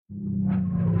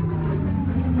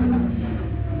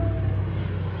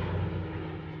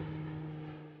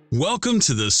Welcome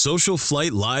to the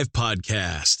SocialFlight Live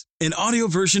podcast, an audio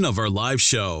version of our live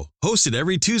show, hosted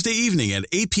every Tuesday evening at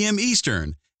 8 p.m.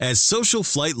 Eastern at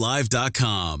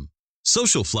SocialFlightLive.com.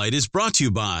 SocialFlight is brought to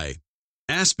you by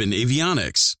Aspen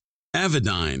Avionics,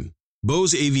 Avidyne,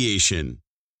 Bose Aviation,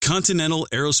 Continental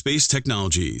Aerospace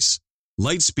Technologies,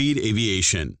 Lightspeed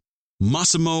Aviation,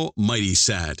 Massimo Mighty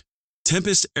Sat,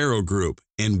 Tempest Aero Group,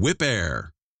 and Whip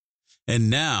Air. And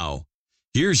now,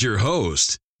 here's your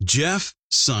host, Jeff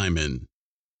Simon.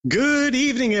 Good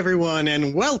evening, everyone,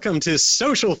 and welcome to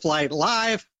SocialFlight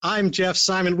Live. I'm Jeff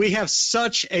Simon. We have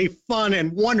such a fun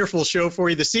and wonderful show for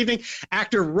you this evening.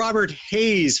 Actor Robert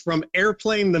Hayes from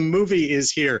Airplane the Movie is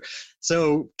here.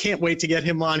 So can't wait to get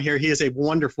him on here. He is a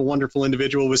wonderful, wonderful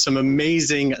individual with some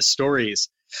amazing stories.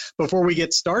 Before we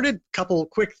get started, a couple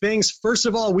quick things. First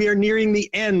of all, we are nearing the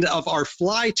end of our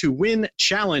Fly to Win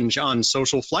challenge on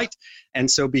SocialFlight. And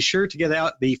so be sure to get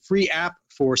out the free app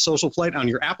for SocialFlight on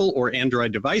your Apple or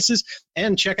Android devices,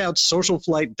 and check out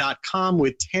SocialFlight.com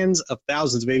with tens of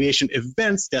thousands of aviation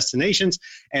events, destinations,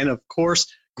 and of course,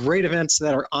 great events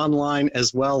that are online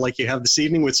as well, like you have this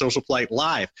evening with SocialFlight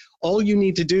Live. All you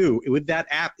need to do with that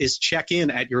app is check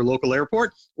in at your local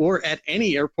airport or at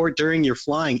any airport during your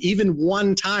flying. Even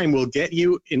one time will get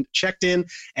you checked in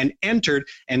and entered.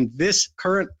 And this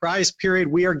current prize period,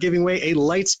 we are giving away a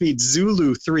Lightspeed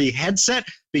Zulu 3 headset.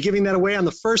 Be giving that away on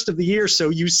the 1st of the year, so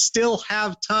you still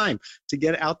have time to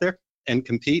get out there and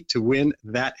compete to win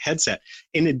that headset.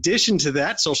 In addition to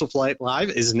that, SocialFlight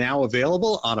Live is now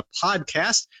available on a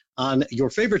podcast on your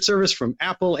favorite service from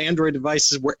Apple, Android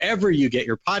devices, wherever you get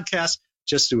your podcast.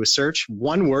 Just do a search,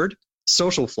 one word,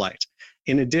 SocialFlight.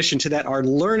 In addition to that, our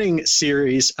learning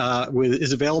series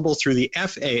is available through the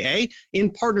FAA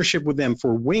in partnership with them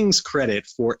for Wings credit,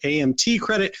 for AMT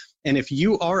credit. And if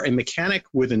you are a mechanic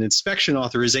with an inspection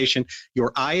authorization,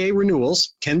 your IA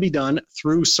renewals can be done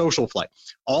through SocialFlight.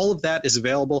 All of that is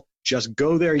available. Just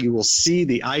go there. You will see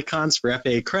the icons for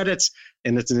FAA credits,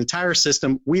 and it's an entire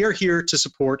system. We are here to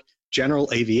support general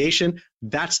aviation.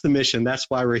 That's the mission. That's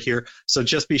why we're here. So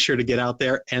just be sure to get out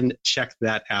there and check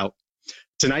that out.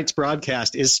 Tonight's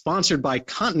broadcast is sponsored by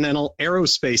Continental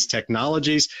Aerospace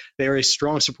Technologies. They are a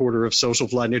strong supporter of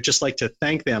SocialFlight, and I'd just like to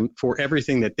thank them for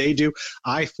everything that they do.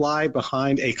 I fly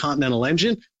behind a Continental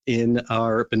engine in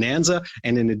our Bonanza,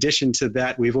 and in addition to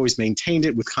that, we've always maintained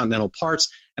it with Continental parts.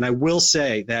 And I will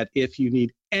say that if you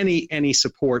need any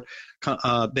support,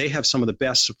 they have some of the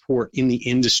best support in the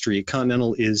industry.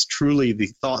 Continental is truly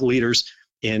the thought leaders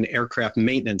in aircraft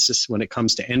maintenance when it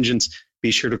comes to engines. Be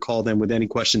sure to call them with any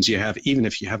questions you have, even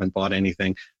if you haven't bought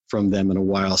anything from them in a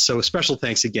while. So special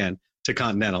thanks again to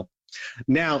Continental.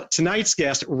 Now, tonight's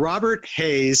guest, Robert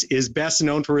Hayes, is best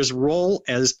known for his role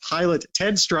as pilot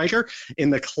Ted Stryker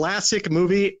in the classic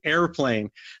movie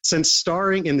Airplane. Since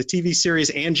starring in the TV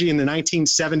series Angie in the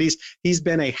 1970s, he's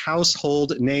been a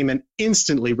household name and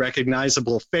instantly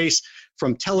recognizable face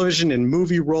from television and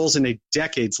movie roles in a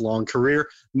decades-long career.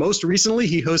 Most recently,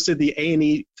 he hosted the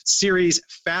A&E series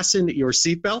Fasten Your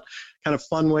Seatbelt. Kind of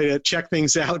fun way to check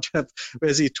things out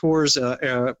as he tours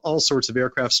all sorts of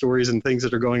aircraft stories and things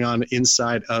that are going on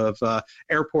inside of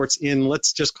airports in,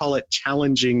 let's just call it,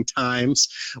 challenging times.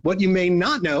 What you may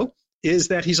not know is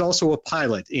that he's also a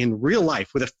pilot in real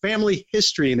life with a family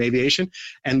history in aviation,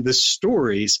 and the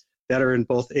stories that are in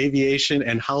both aviation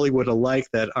and Hollywood alike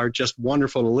that are just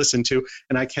wonderful to listen to,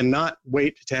 and I cannot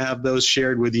wait to have those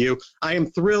shared with you. I am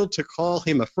thrilled to call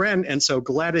him a friend, and so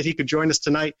glad that he could join us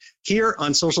tonight here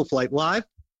on SocialFlight Live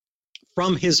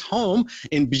from his home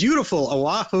in beautiful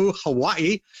Oahu,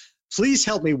 Hawaii. Please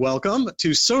help me welcome to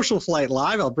SocialFlight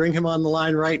Live. I'll bring him on the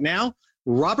line right now,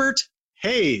 Robert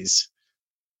Hayes.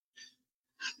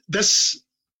 That's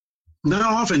not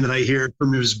often that I hear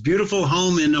from his beautiful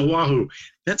home in Oahu.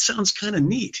 That sounds kind of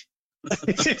neat.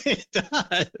 It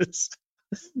does.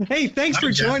 Hey, thanks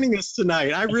for joining us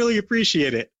tonight. I really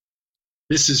appreciate it.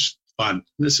 This is fun.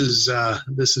 This is a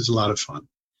lot of fun.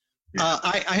 Yeah.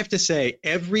 I have to say,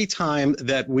 every time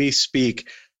that we speak,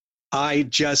 I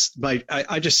just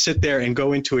sit there and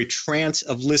go into a trance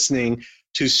of listening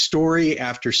to story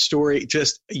after story.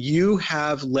 Just, you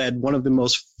have led one of the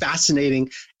most fascinating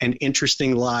and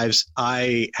interesting lives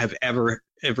I have ever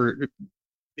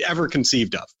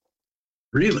conceived of.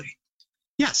 Really?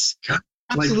 Yes. God,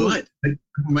 absolutely. Like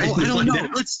what? I don't know.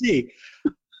 Let's see.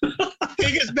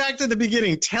 Take us back to the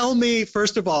beginning. Tell me,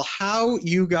 first of all, how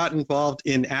you got involved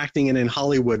in acting and in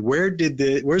Hollywood. Where's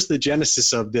the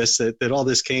genesis of this, that all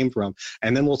this came from?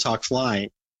 And then we'll talk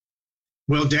flying.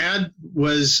 Well, Dad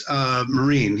was a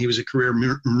Marine. He was a career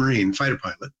Marine fighter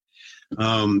pilot.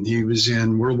 He was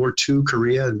in World War II,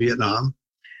 Korea, and Vietnam.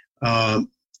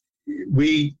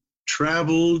 We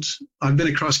traveled. I've been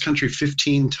across country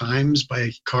 15 times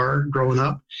by car growing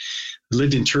up. I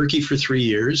lived in Turkey for 3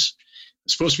 years. It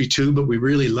was supposed to be 2, but we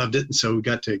really loved it, and so we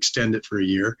got to extend it for a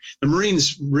year. The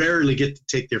Marines rarely get to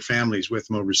take their families with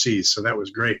them overseas, so that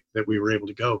was great that we were able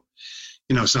to go.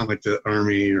 You know, it's not like the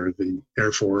Army or the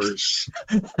Air Force,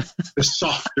 the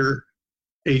softer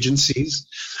agencies.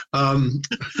 I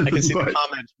can see the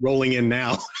comments rolling in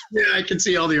now. Yeah, I can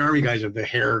see all the Army guys with the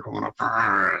hair going up.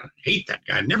 Hate that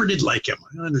guy. Never did like him.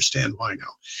 I understand why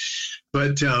now.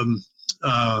 But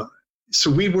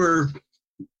so we were,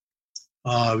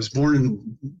 I was born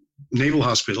in Naval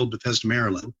Hospital, Bethesda,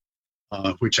 Maryland,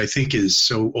 which I think is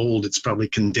so old it's probably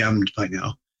condemned by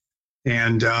now.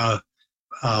 And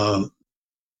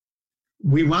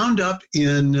we wound up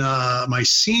in my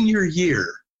senior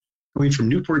year, going from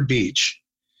Newport Beach,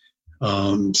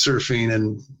 surfing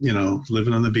and, you know,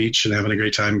 living on the beach and having a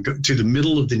great time, to the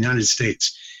middle of the United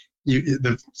States.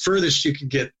 The furthest you could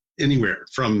get anywhere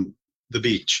from the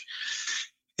beach.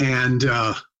 And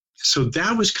so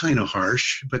that was kind of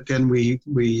harsh, but then we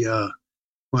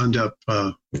wound up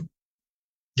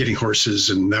getting horses,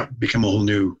 and that became a whole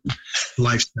new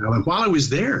lifestyle. And while I was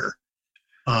there,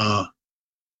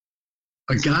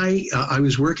 a guy, I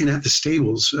was working at the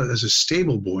stables as a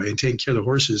stable boy and taking care of the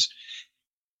horses.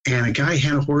 And a guy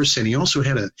had a horse, and he also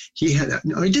had he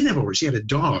didn't have a horse. He had a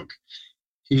dog.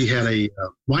 He had a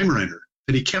Weimaraner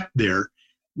that he kept there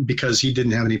because he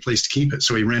didn't have any place to keep it.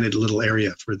 So he rented a little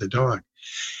area for the dog.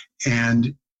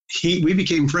 And we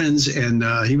became friends, and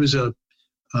he was a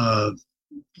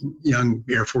young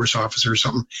Air Force officer or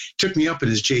something. Took me up in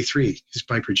his J3, his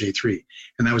Piper J3.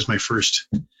 And that was my first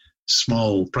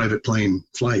small private plane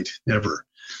flight ever.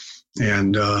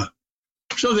 And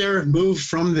so moved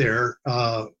from there.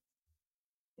 How'd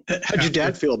your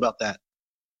dad feel about that?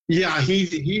 Yeah,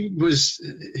 he was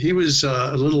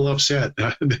a little upset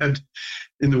that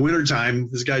in the wintertime,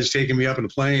 this guy's taking me up in a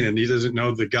plane, and he doesn't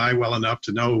know the guy well enough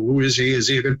to know who is he? Is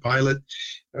he a good pilot?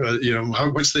 You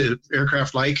know, what's the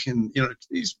aircraft like? And, you know,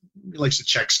 he likes to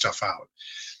check stuff out.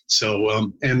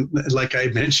 So, and like I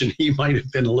mentioned, he might have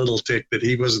been a little ticked that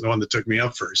he wasn't the one that took me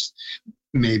up first.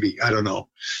 Maybe, I don't know.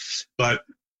 But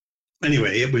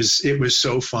anyway, it was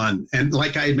so fun. And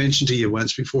like I had mentioned to you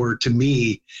once before, to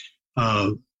me,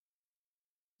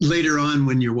 later on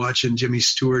when you're watching Jimmy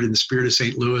Stewart in The Spirit of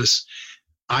St. Louis,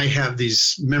 I have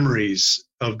these memories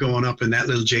of going up in that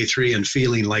little J3 and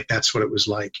feeling like that's what it was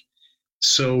like.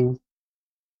 So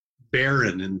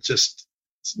barren and just,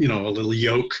 you know, a little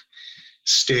yoke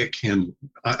stick. And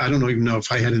I don't even know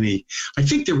if I had any. I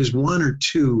think there was one or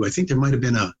two. I think there might have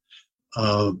been a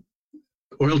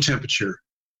oil temperature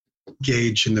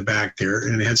gauge in the back there,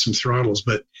 and it had some throttles,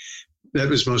 but that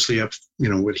was mostly up, you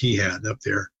know, what he had up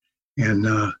there. And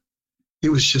it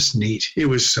was just neat. It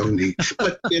was so neat.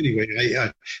 But anyway,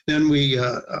 then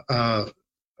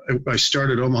I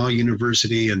started Omaha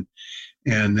University, and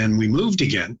then we moved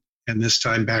again, and this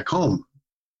time back home.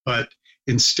 But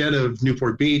instead of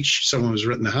Newport Beach, someone was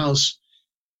renting the house,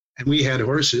 and we had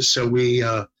horses. So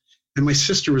and my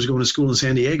sister was going to school in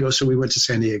San Diego, so we went to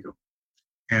San Diego.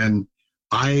 And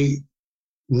I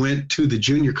went to the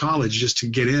junior college just to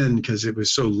get in because it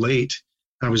was so late.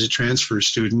 I was a transfer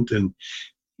student, and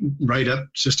right up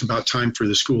just about time for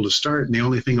the school to start. And the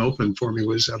only thing open for me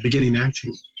was beginning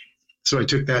acting. So I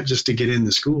took that just to get in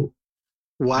the school.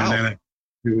 Wow. And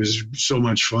it was so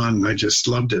much fun. I just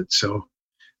loved it. So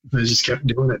I just kept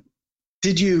doing it.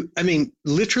 Did you, I mean,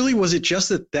 literally, was it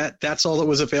just that's all that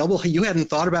was available? You hadn't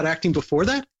thought about acting before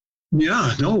that?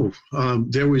 Yeah, no.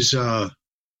 There was a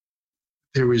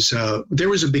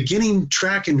beginning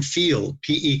track and field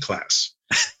PE class.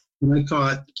 And I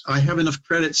thought, I have enough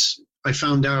credits. I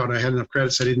found out I had enough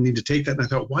credits. I didn't need to take that. And I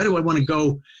thought, why do I want to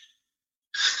go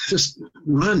just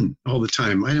run all the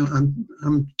time?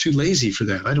 I'm too lazy for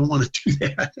that. I don't want to do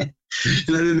that. And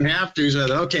I didn't have to. So I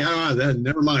thought, okay, I don't want that.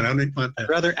 Never mind. I don't want that. I'd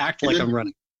rather act like I'm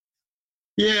running.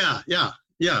 Yeah.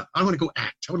 I want to go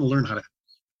act. I want to learn how to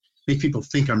make people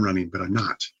think I'm running, but I'm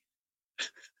not.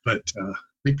 But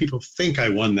make people think I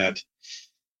won that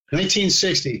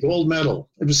 1960 gold medal.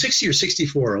 It was 60 or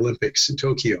 64 Olympics in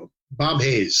Tokyo. Bob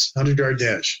Hayes, 100-yard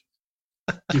dash.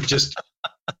 You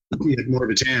had more of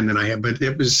a tan than I had, but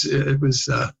it was.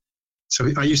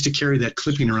 So I used to carry that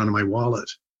clipping around in my wallet,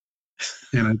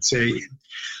 and I'd say,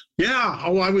 "Yeah, I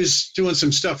was doing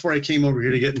some stuff where I came over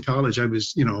here to get in college. I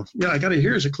was, I got it.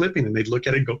 Here's a clipping," and they'd look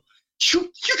at it and go, "You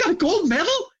got a gold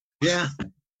medal?" Yeah,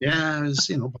 it was,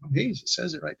 Bob Hayes. It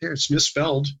says it right there. It's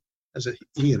misspelled as a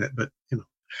E in it, but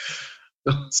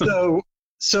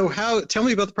So tell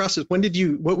me about the process.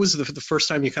 What was the first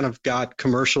time you kind of got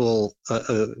commercial,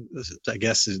 I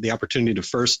guess, the opportunity to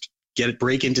first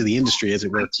break into the industry, as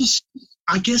it were?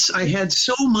 I guess I had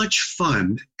so much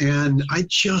fun, and I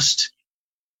just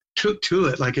took to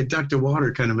it like a duck to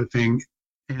water kind of a thing.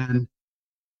 And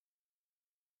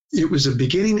it was a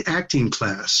beginning acting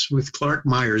class with Clark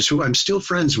Myers, who I'm still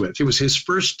friends with. It was his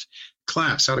first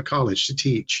class out of college to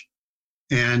teach.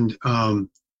 And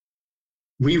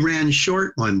we ran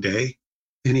short one day,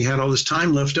 and he had all this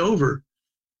time left over.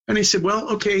 And he said, well,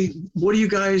 okay, what do you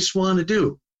guys want to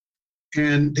do?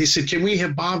 And they said, can we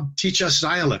have Bob teach us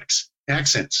dialects,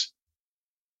 accents?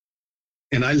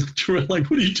 And I looked around like,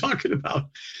 what are you talking about?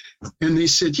 And they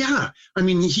said, yeah, I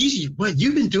mean, you've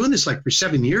been doing this like for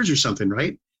 7 years or something,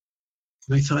 right?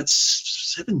 And I thought,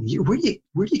 7 years? Where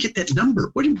do you get that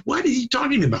number? What are you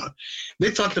talking about?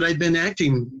 They thought that I'd been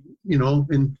acting,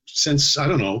 since, I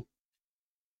don't know,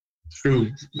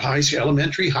 through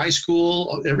elementary, high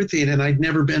school, everything, and I'd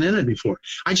never been in it before.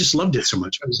 I just loved it so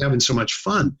much. I was having so much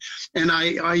fun. And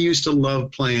I used to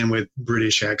love playing with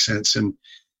British accents and,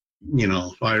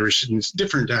 Irish and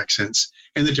different accents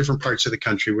and the different parts of the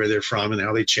country where they're from and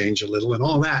how they change a little and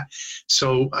all that.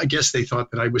 So I guess they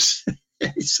thought that I was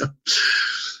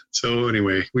so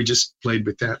anyway, we just played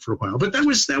with that for a while. But that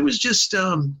was just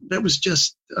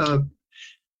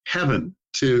heaven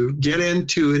to get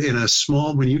into it in a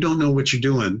small, when you don't know what you're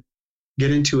doing,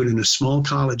 get into it in a small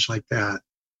college like that.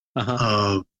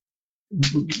 Uh-huh.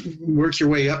 Work your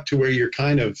way up to where you're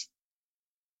kind of,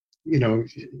 you're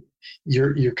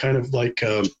kind of like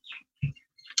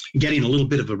getting a little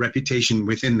bit of a reputation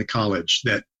within the college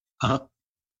that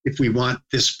if we want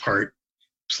this part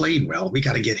played well, we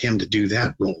got to get him to do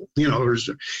that role.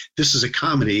 This is a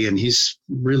comedy and he's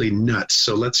really nuts.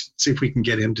 So let's see if we can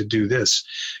get him to do this.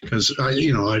 Because I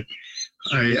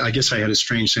guess I had a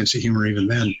strange sense of humor even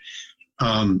then.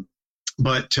 Then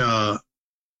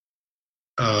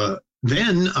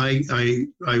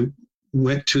I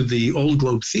went to the Old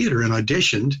Globe Theater and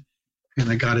auditioned, and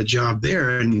I got a job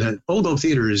there. And the Old Globe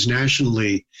Theater is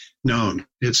nationally known.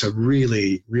 It's a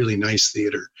really, really nice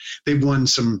theater. They've won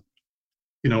some,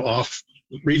 off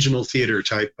regional theater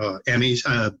type Emmys,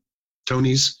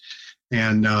 Tonys,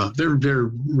 and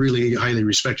they're really highly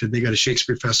respected. They got a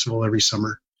Shakespeare festival every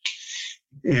summer,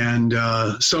 and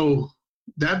so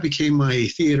that became my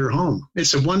theater home.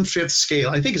 It's a 1/5 scale.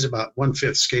 I think it's about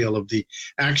 1/5 scale of the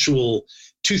actual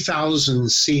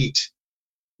 2,000 seat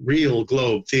real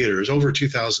Globe theaters, over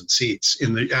 2,000 seats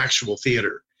in the actual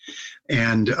theater,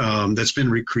 and that's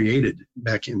been recreated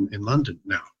back in London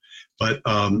now. But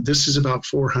this is about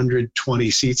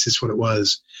 420 seats is what it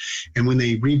was. And when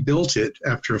they rebuilt it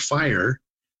after a fire,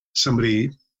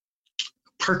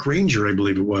 park ranger, I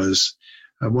believe it was,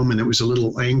 a woman that was a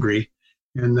little angry,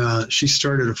 and she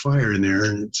started a fire in there.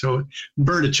 And so it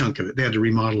burned a chunk of it. They had to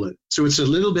remodel it. So it's a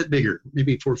little bit bigger,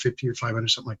 maybe 450 or 500,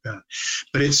 something like that.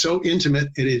 But it's so intimate.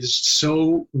 It is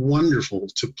so wonderful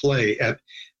to play at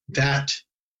that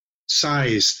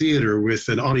size theater with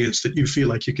an audience that you feel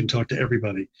like you can talk to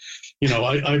everybody.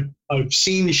 I've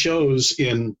seen shows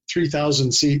in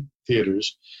 3,000 seat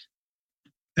theaters,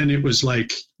 and it was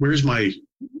like, where's my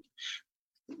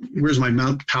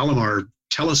Mount Palomar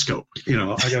telescope? I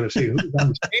got to see who's on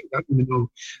the stage. I don't even know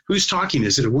who's talking.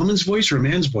 Is it a woman's voice or a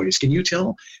man's voice? Can you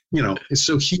tell? It's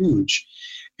so huge,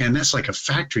 and that's like a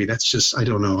factory. That's just, I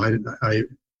don't know. I've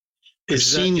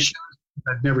seen shows.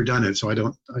 I've never done it, so I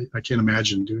can't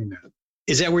imagine doing that.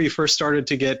 Is that where you first started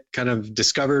to get kind of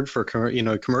discovered for,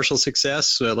 commercial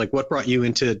success? Like what brought you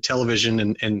into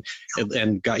television and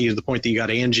got you to the point that you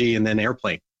got Angie and then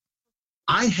Airplane?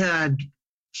 I had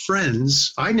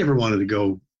friends. I never wanted to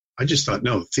go. I just thought,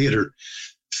 no, theater's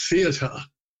the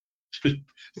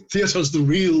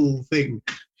real thing.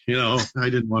 I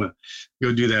didn't want to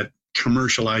go do that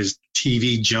commercialized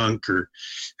TV junk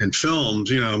and films,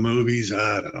 movies.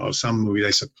 I don't know, some movies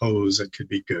I suppose that could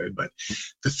be good, but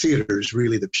the theater is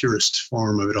really the purest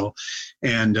form of it all.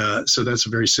 And so that's a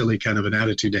very silly kind of an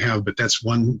attitude to have, but that's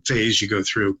one phase you go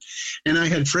through. And I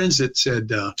had friends that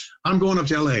said, I'm going up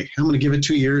to LA. I'm going to give it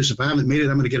 2 years. If I haven't made it,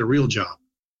 I'm going to get a real job.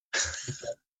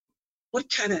 What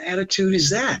kind of attitude is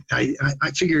that? I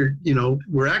figured,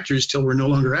 we're actors till we're no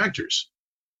longer actors.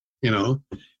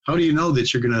 How do you know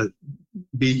that you're going to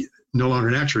be no longer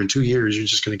an actor in 2 years? You're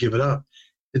just going to give it up.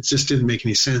 It just didn't make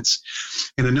any sense.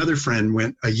 And another friend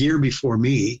went a year before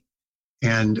me,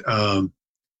 and I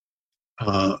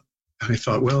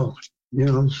thought, well,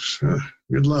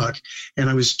 good luck. And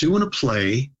I was doing a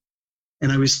play,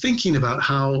 and I was thinking about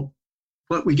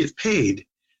what we get paid.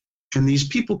 And these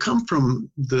people come from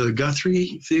the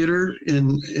Guthrie Theater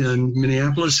in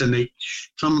Minneapolis, and a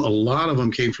lot of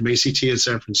them came from ACT in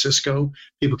San Francisco.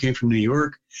 People came from New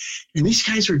York. And these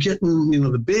guys are getting,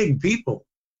 the big people.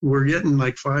 were getting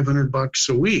like $500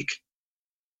 a week.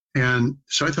 And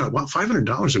so I thought, wow,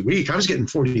 $500 a week. I was getting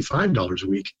 $45 a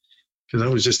week because I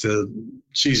was just a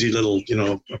cheesy little,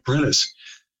 apprentice.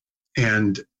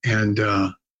 And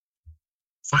 $500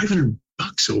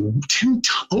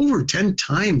 over 10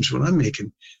 times what I'm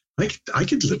making. I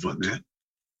could live on that.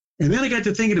 And then I got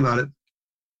to thinking about it.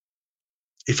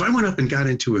 If I went up and got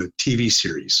into a TV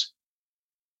series,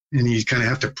 and you kind of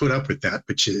have to put up with that,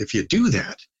 but if you do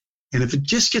that, and if it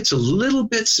just gets a little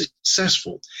bit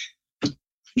successful,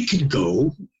 you could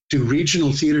go do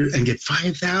regional theater and get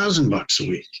 $5,000 a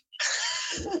week.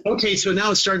 Okay, so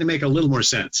now it's starting to make a little more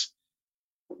sense.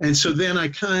 And so then I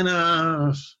kind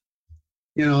of,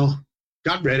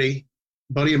 got ready.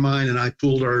 A buddy of mine and I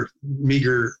pooled our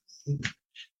meager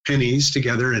pennies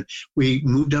together, and we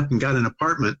moved up and got an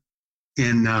apartment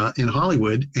in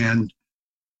Hollywood. And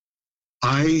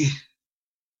I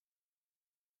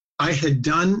had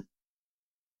done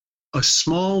a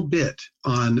small bit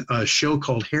on a show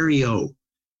called Harry O,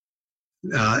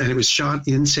 and it was shot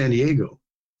in San Diego.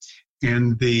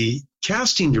 And the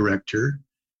casting director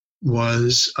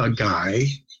was a guy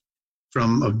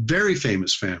from a very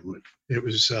famous family. It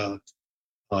was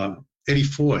Eddie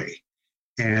Foy,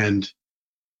 and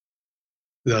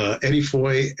the Eddie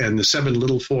Foy and the Seven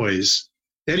Little Foys.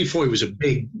 Eddie Foy was a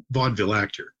big vaudeville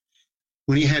actor.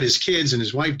 When he had his kids and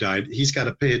his wife died, he's got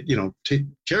to take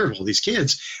care of all these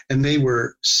kids. And they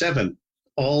were 7,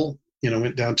 all,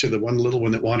 went down to the one little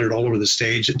one that wandered all over the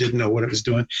stage and didn't know what it was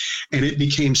doing. And it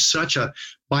became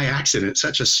by accident,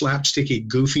 such a slapsticky,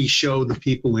 goofy show that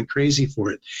people went crazy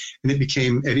for it. And it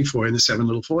became Eddie Foy and the Seven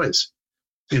Little Foys.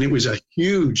 And it was a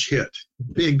huge hit,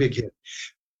 big, big hit.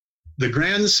 The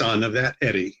grandson of that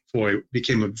Eddie Foy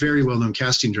became a very well-known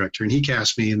casting director, and he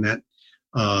cast me in that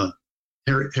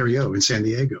Harry O in San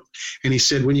Diego. And he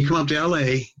said, when you come up to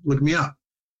LA, look me up.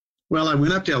 Well, I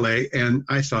went up to LA and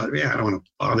I thought, I don't want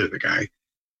to bother the guy.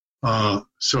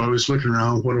 So I was looking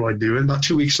around, what do I do? And about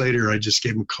 2 weeks later, I just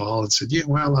gave him a call and said,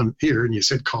 well, I'm here. And you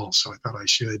said call, so I thought I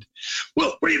should.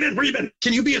 Well, where you been?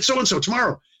 Can you be at so-and-so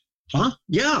tomorrow? Huh?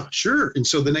 Yeah, sure. And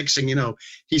so the next thing you know,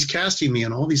 he's casting me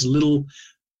in all these little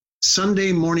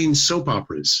Sunday morning soap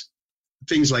operas,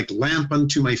 things like Lamp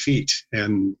Unto My Feet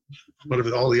and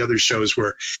whatever all the other shows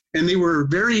were. And they were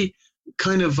very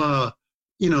kind of, the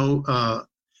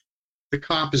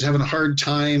cop is having a hard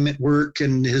time at work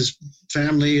and his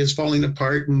family is falling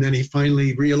apart. And then he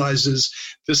finally realizes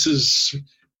this is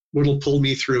what'll pull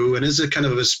me through, and is a kind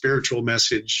of a spiritual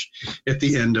message at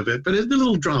the end of it. But it's a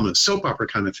little drama, soap opera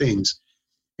kind of things.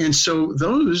 And so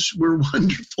those were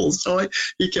wonderful. So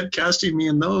he kept casting me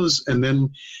in those. And then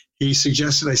he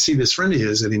suggested I see this friend of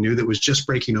his that he knew that was just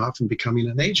breaking off and becoming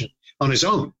an agent on his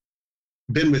own,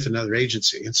 been with another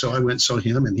agency. And so I went and saw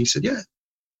him, and he said, yeah,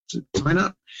 why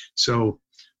not? So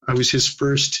I was his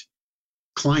first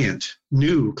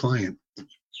new client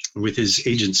with his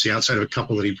agency outside of a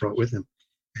couple that he brought with him.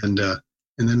 And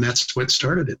then that's what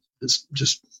started it. It's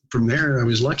just from there, I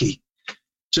was lucky.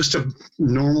 Just a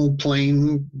normal,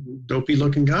 plain, dopey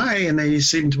looking guy, and they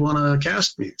seemed to want to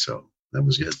cast me. So that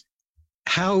was good.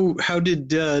 How did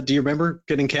do you remember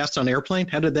getting cast on Airplane?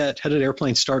 How did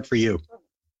Airplane start for you?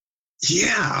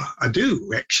 Yeah, I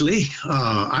do, actually.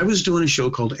 I was doing a show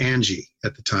called Angie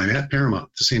at the time at Paramount,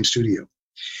 the same studio.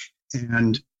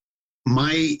 And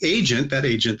my agent, that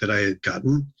I had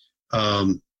gotten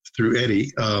through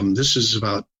Eddie, this is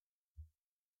about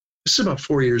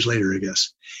 4 years later, I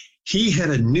guess. He had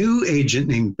a new agent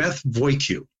named Beth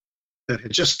Voicu that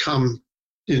had just come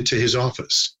into his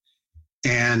office.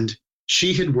 And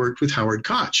she had worked with Howard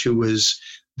Koch, who was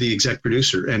the exec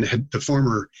producer and had the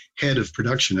former head of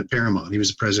production at Paramount. He was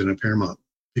the president of Paramount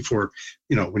before,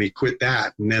 when he quit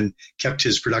that, and then kept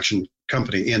his production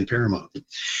company in Paramount.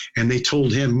 And they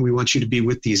told him, we want you to be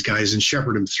with these guys and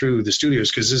shepherd them through the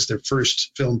studios because this is their first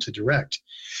film to direct.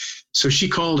 So she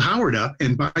called Howard up.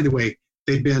 And by the way,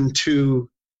 they'd been to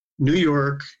New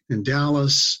York and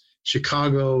Dallas,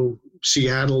 Chicago,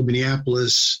 Seattle,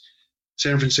 Minneapolis,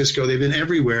 San Francisco. They've been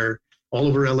everywhere, all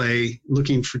over LA,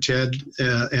 looking for Ted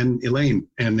and Elaine,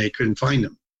 and they couldn't find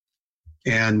them.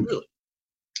 And really?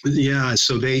 Yeah,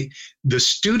 so the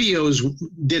studios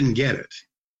didn't get it.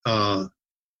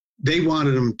 They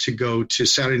wanted them to go to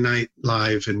Saturday Night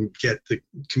Live and get the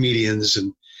comedians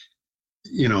and,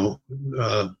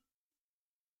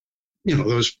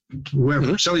 those, whoever.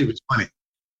 Mm-hmm. Somebody was funny.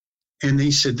 And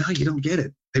they said, no, you don't get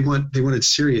it. They wanted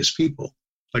serious people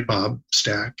like Bob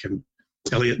Stack and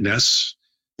Elliot Ness.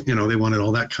 They wanted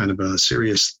all that kind of a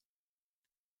serious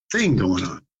thing going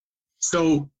on.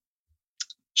 So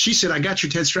she said, I got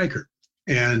your Ted Stryker.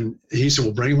 And he said,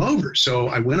 well, bring him over. So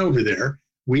I went over there.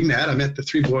 we met. I met the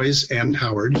three boys and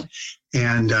Howard,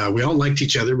 and we all liked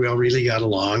each other. We all really got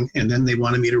along. And then they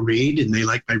wanted me to read, and they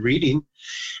liked my reading.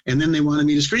 And then they wanted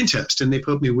me to screen test, and they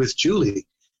put me with Julie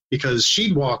because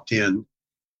she'd walked in,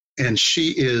 and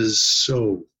she is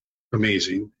so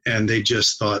amazing. And they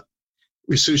just thought,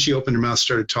 as soon as she opened her mouth,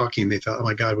 started talking, they thought, oh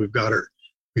my God, we've got her.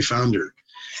 We found her.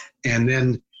 And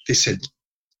then they said,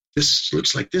 this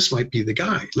looks like this might be the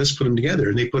guy. Let's put them together.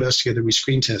 And they put us together. We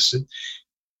screen tested.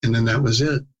 And then that was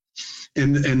it.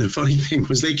 And the funny thing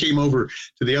was they came over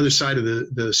to the other side of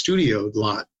the studio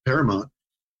lot, Paramount,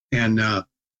 and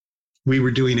we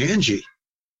were doing Angie.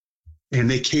 And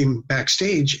they came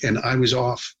backstage, and I was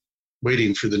off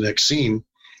waiting for the next scene.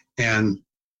 And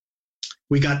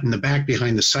we got in the back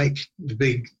behind the psych, the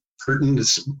big curtain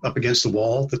that's up against the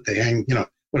wall that they hang,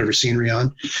 whatever scenery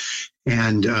on.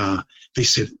 And they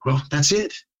said, well, that's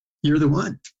it. You're the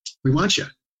one. We want you.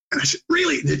 And I said,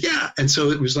 really? Yeah. And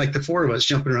so it was like the four of us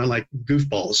jumping around like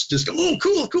goofballs, just go, oh,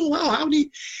 cool. Wow,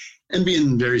 howdy. And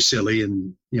being very silly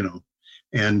and then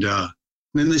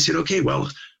they said, okay, well,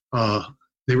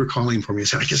 they were calling for me. I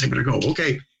said, I guess I better go.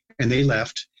 Okay. And they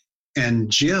left.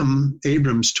 And Jim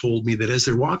Abrams told me that as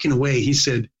they're walking away, he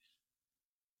said,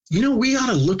 we ought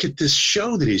to look at this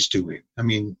show that he's doing. I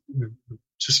mean,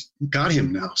 just got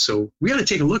him now. So we got to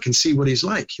take a look and see what he's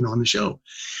like, on the show.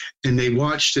 And they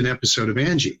watched an episode of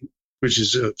Angie, which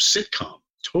is a sitcom,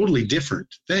 totally different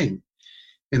thing.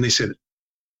 And they said,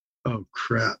 oh,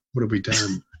 crap, what have we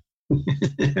done?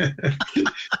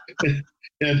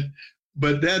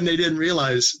 But then they didn't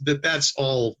realize that that's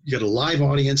all. You got a live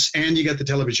audience and you got the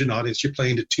television audience. You're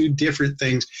playing to two different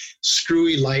things,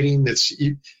 screwy lighting that's,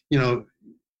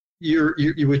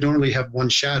 you would normally have one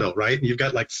shadow, right? And you've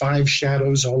got like 5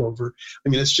 shadows all over. I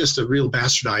mean, it's just a real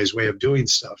bastardized way of doing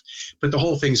stuff. But the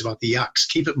whole thing's about the yucks,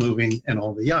 keep it moving and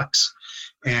all the yucks.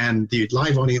 And the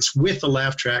live audience with the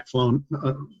laugh track flown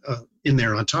in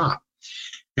there on top.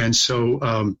 And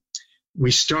so we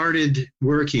started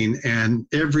working, and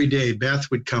every day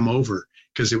Beth would come over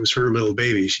because it was her little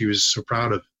baby. She was so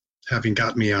proud of having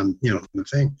got me on, the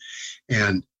thing.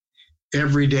 And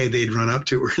every day they'd run up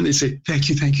to her and they'd say, thank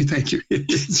you.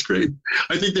 It's great.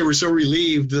 I think they were so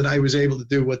relieved that I was able to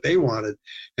do what they wanted.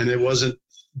 And it wasn't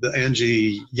the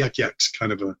Angie yucks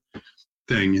kind of a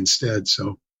thing instead.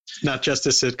 So not just a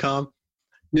sitcom.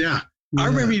 Yeah. I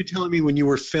remember you telling me when you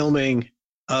were filming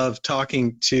of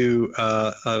talking to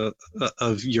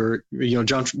of your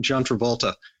John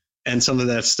Travolta and some of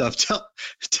that stuff.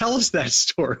 Tell us that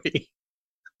story.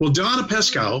 Well, Donna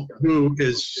Pescow, who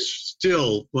is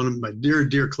still one of my dear,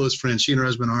 dear close friends, she and her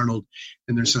husband Arnold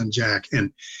and their son Jack,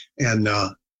 and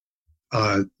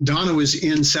Donna was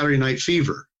in Saturday Night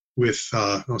Fever with.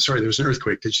 There was an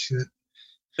earthquake. Did you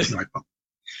see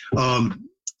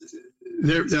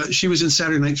that? She was in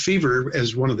Saturday Night Fever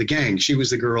as one of the gang. She was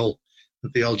the girl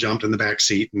that they all jumped in the back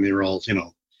seat, and they were all,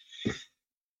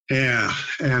 yeah.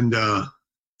 And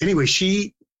anyway,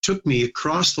 she took me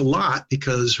across the lot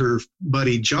because her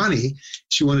buddy Johnny,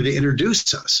 she wanted to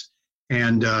introduce us,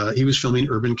 and he was filming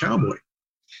Urban Cowboy.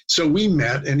 So we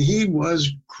met, and he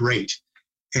was great,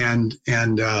 and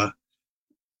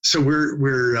so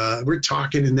we're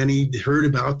talking, and then he heard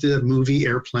about the movie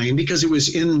Airplane because it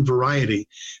was in Variety,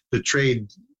 the trade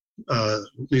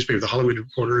newspaper, the Hollywood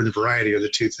Reporter and the Variety are the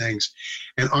two things.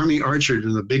 And Arnie Archer,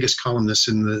 the biggest columnist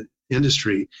in the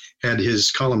industry, had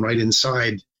his column right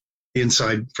inside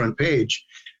front page,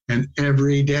 and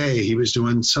every day he was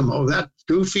doing that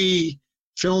goofy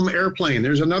film Airplane,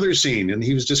 there's another scene, and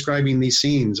he was describing these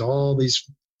scenes, all these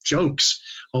jokes,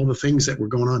 all the things that were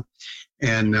going on.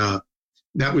 And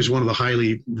that was one of the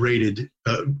highly rated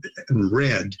and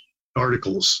read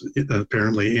articles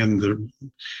apparently in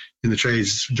the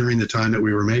trades during the time that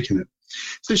we were making it.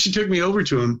 So she took me over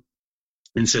to him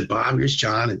and said, Bob, here's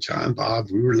John, and John, Bob.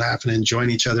 We were laughing and enjoying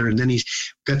each other. And then he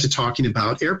got to talking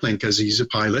about Airplane because he's a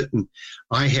pilot. And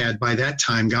I had, by that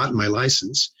time, gotten my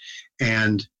license.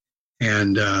 And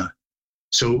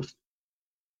so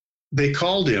they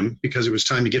called him because it was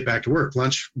time to get back to work.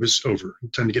 Lunch was over.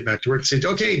 Time to get back to work. They said,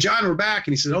 okay, John, we're back.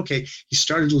 And he said, okay. He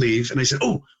started to leave. And I said,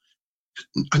 oh,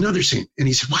 another scene. And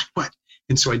he said, what?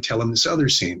 And so I'd tell him this other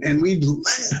scene. And we'd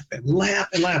laugh and laugh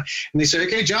and laugh. And they said,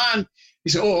 okay, John. He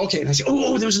said, oh, okay. And I said,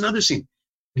 oh, there was another scene.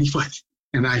 And he went.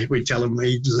 And I would tell him,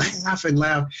 they'd laugh and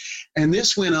laugh. And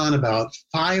this went on about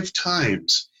 5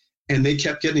 times. And they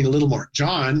kept getting a little more,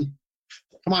 John,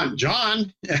 come on,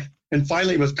 John. And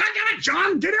finally it was, God damn it,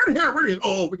 John, get out of here. Where are you?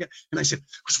 Oh, we got. And I said,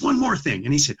 there's one more thing.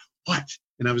 And he said, what?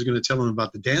 And I was going to tell him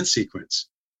about the dance sequence.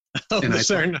 And the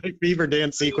Saturday Night Fever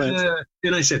dance sequence.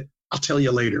 And I said, I'll tell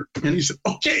you later. And he said,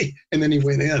 okay. And then he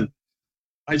went in.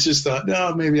 I just thought,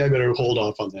 no, maybe I better hold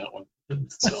off on that one.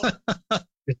 So,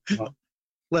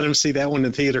 let him see that one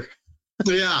in theater.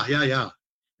 yeah.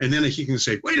 And then he can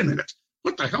say, wait a minute,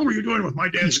 what the hell were you doing with my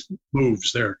dance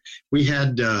moves there? We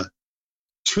had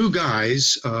two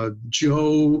guys,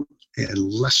 Joe and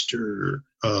Lester.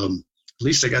 At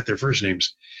least I got their first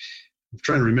names. I'm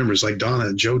trying to remember. It's like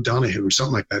Joe Donahue or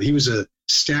something like that. He was a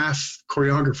staff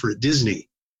choreographer at Disney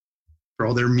for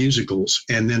all their musicals.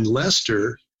 And then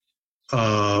Lester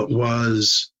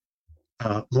was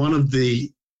one of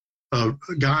the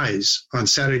guys on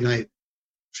Saturday Night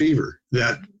Fever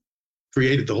that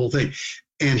created the whole thing.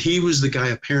 And he was the guy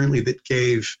apparently that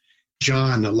gave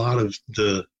John a lot of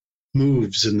the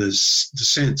moves and the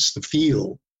sense, the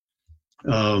feel.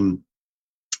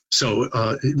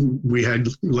 So we had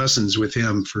lessons with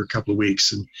him for a couple of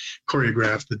weeks and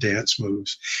choreographed the dance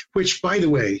moves, which, by the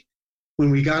way,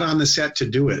 when we got on the set to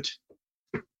do it,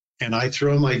 and I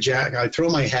throw my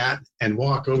hat and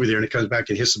walk over there, and it comes back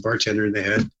and hits the bartender in the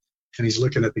head, and he's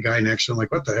looking at the guy next to him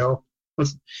like, what the hell?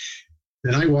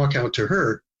 Then I walk out to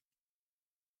her.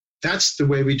 That's the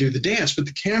way we do the dance, but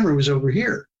the camera was over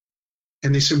here.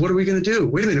 And they said, what are we going to do?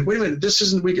 Wait a minute. This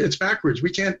isn't, it's backwards.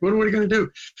 We can't, what are we going to do?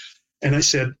 And I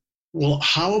said, well,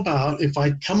 how about if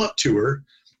I come up to her,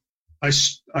 I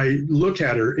look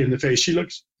at her in the face. She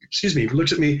looks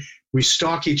at me. We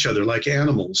stalk each other like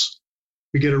animals.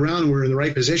 We get around, we're in the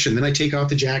right position. Then I take off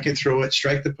the jacket, throw it,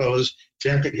 strike the pose,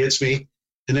 jacket hits me,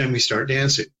 and then we start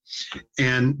dancing.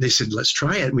 And they said, let's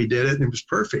try it. And we did it, and it was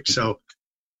perfect. So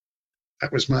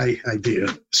that was my idea.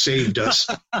 Saved us.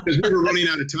 Because we were running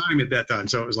out of time at that time.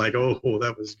 So it was like, oh,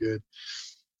 that was good.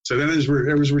 So then as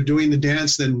we're doing the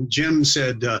dance, then Jim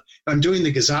said, I'm doing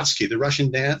the Gazatsky, the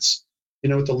Russian dance,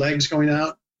 with the legs going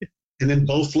out. And then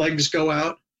both legs go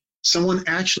out. Someone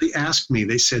actually asked me,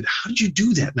 they said, how did you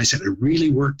do that? And I said, it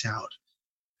really worked out.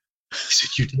 I said,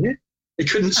 you did? I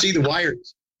couldn't see the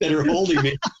wires that are holding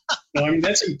me. No, I mean,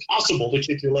 that's impossible to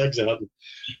kick your legs out.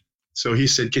 So he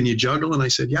said, can you juggle? And I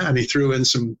said, yeah. And he threw in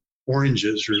some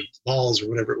oranges or balls or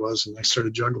whatever it was. And I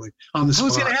started juggling on the spot. I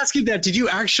was going to ask you that. Did you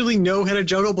actually know how to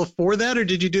juggle before that? Or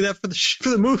did you do that for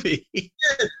the movie?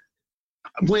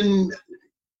 When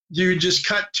you just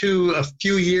cut to a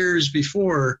few years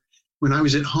before, when I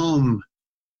was at home,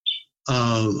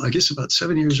 I guess about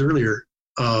 7 years earlier,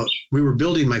 we were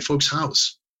building my folks'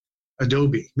 house,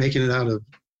 adobe, making it out of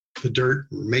the dirt,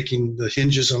 and making the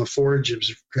hinges on a forge. It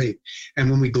was great.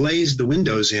 And when we glazed the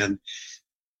windows in,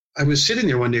 I was sitting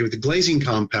there one day with the glazing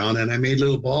compound, and I made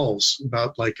little balls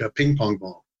about like a ping pong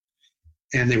ball.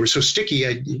 And they were so sticky,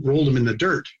 I rolled them in the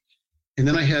dirt. And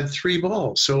then I had 3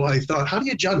 balls. So I thought, how do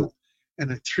you juggle?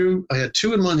 And I had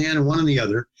 2 in one hand and 1 in the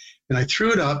other. And I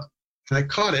threw it up. And I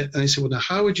caught it, and I said, well, now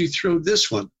how would you throw this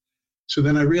one? So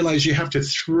then I realized you have to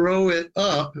throw it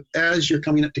up as you're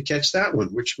coming up to catch that one,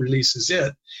 which releases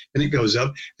it, and it goes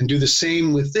up, and do the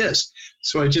same with this.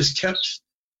 So I just kept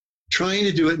trying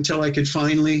to do it until I could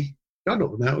finally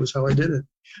juggle, and that was how I did it.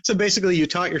 So basically you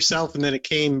taught yourself, and then it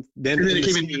came in the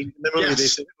movie. Yes. They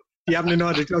said, you happen to know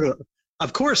how to juggle.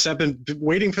 Of course, I've been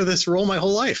waiting for this role my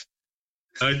whole life.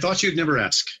 I thought you'd never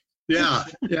ask. Yeah.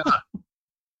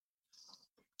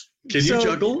 Can you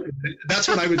juggle? That's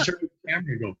when I would turn the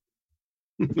camera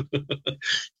and go.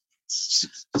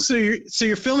 So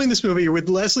you're filming this movie. You're with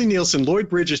Leslie Nielsen, Lloyd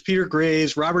Bridges, Peter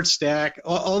Graves, Robert Stack,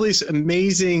 all these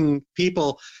amazing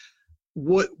people.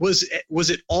 What was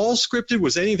it all scripted?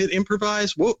 Was any of it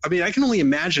improvised? I mean, I can only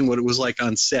imagine what it was like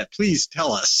on set. Please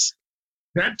tell us.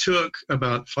 That took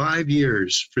about 5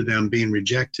 years for them being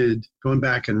rejected, going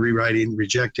back and rewriting,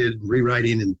 rejected,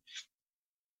 rewriting, and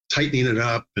tightening it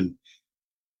up. And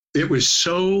it was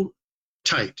so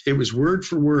tight. It was word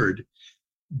for word,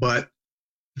 but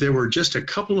there were just a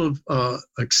couple of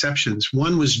exceptions.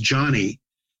 One was Johnny.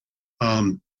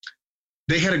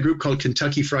 They had a group called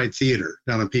Kentucky Fried Theater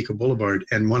down on Pico Boulevard,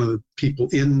 and one of the people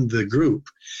in the group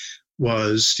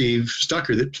was Steve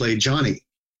Stucker that played Johnny,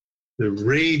 the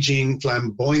raging,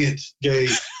 flamboyant gay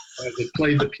that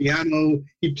played the piano.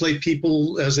 He played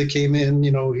people as they came in,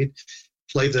 he'd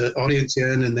play the audience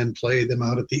in and then play them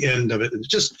out at the end of it. It was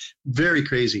just very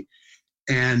crazy.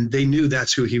 And they knew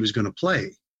that's who he was going to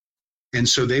play. And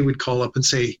so they would call up and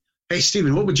say, hey,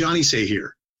 Stephen, what would Johnny say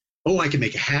here? Oh, I can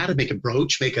make a hat, I make a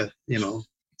brooch, it's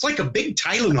like a big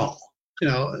Tylenol,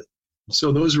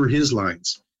 So those were his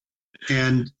lines.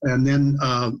 And then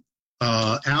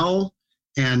Al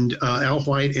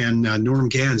White and Norm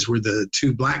Gans were the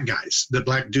 2 black guys, the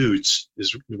black dudes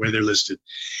is the way they're listed.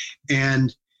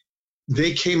 And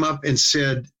they came up and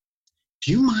said,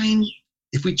 do you mind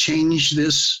if we change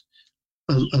this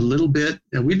a little bit?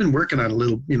 And we've been working on a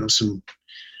little, some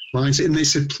lines. And they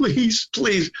said, please,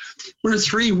 we're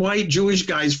 3 white Jewish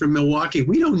guys from Milwaukee.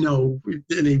 We don't know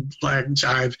any black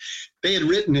jive. They had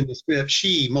written in the script,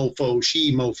 she mofo,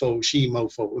 she mofo, she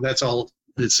mofo. That's all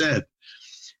it said.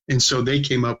 And so they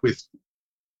came up with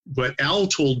what Al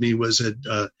told me was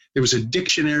there was a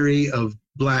dictionary of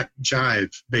black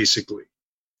jive, basically.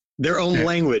 Their own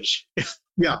language.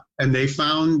 Yeah. And they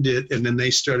found it, and then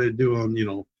they started doing,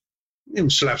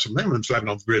 slap some lemon, slapping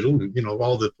off griddle, and,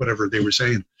 all the whatever they were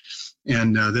saying.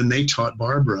 And then they taught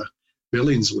Barbara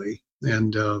Billingsley,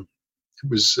 and it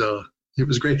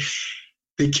was great.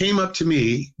 They came up to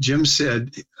me. Jim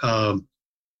said, we're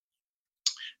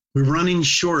running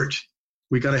short.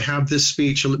 We got to have this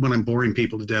speech when I'm boring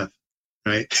people to death,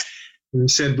 right? And he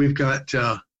said, we're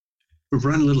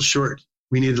running a little short.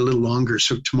 We need a little longer,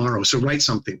 so tomorrow. So write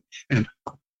something. And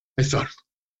I thought,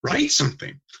 write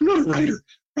something? I'm not a writer.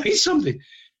 Write something.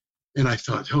 And I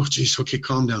thought, oh, geez, okay,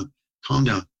 calm down.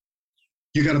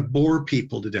 You got to bore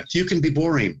people to death. You can be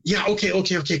boring. Yeah,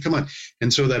 okay, come on.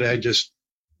 And so that I just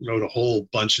wrote a whole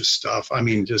bunch of stuff. I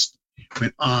mean, just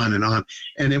went on and on.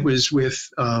 And it was with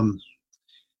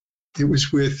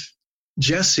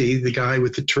Jesse, the guy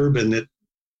with the turban that,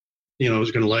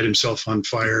 was going to light himself on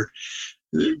fire.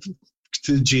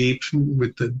 The Jeep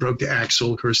broke the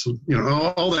axle, of course,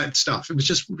 all that stuff. It was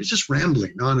just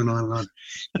rambling on and on and on.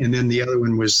 And then the other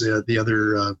one was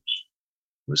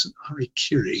wasn't Hari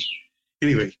Kiri.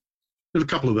 Anyway, there's a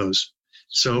couple of those.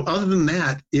 So other than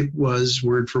that, it was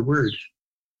word for word.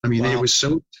 I mean, It was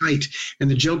so tight, and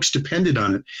the jokes depended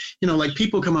on it. Like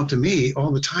people come up to me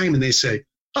all the time and they say,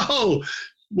 "Oh,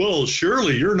 well,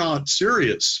 surely you're not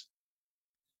serious."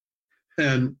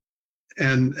 And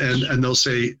they'll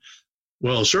say,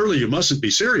 "Well, surely you mustn't be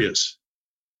serious."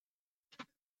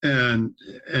 And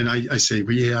I say,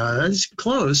 well, yeah, that's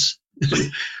close. But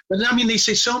I mean, they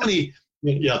say so many,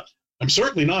 yeah, I'm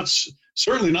certainly not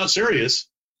serious.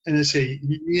 And they say,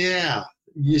 yeah,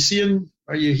 you see him,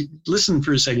 or you listen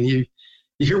for a second, you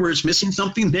hear where it's missing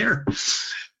something there.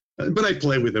 But I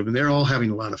play with them, and they're all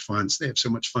having a lot of fun. So they have so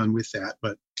much fun with that.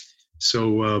 But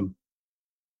so,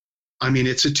 I mean,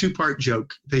 it's a 2-part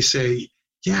joke. They say,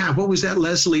 yeah, what was that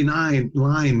Leslie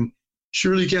line?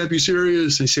 Shirley can't be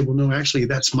serious. And I say, well, no, actually,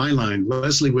 that's my line.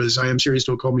 Leslie was, I am serious,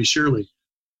 don't call me Shirley.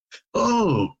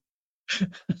 Oh,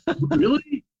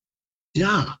 really?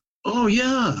 Yeah. Oh,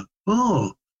 yeah.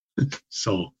 Oh.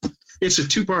 So it's a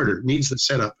 2-parter. Needs the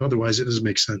setup. Otherwise, it doesn't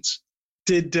make sense.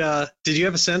 Did you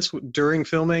have a sense during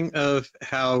filming of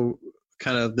how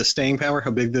kind of the staying power,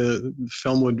 how big the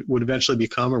film would eventually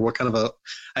become, or what kind of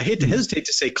I hate to hesitate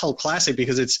to say cult classic,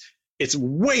 because it's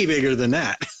way bigger than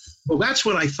that. Well, that's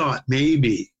what I thought.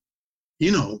 Maybe,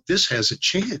 this has a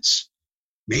chance,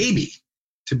 maybe,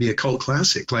 to be a cult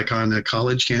classic, like on a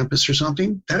college campus or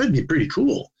something. That'd be pretty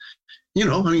cool. I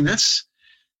mean, that's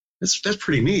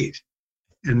pretty neat.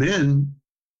 And then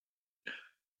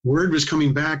word was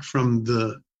coming back from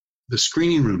the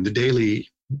screening room, the daily,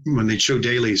 when they show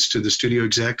dailies to the studio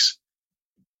execs.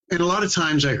 And a lot of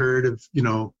times I heard of,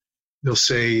 they'll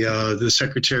say, the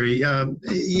secretary,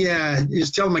 yeah,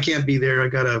 just tell them I can't be there. I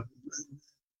gotta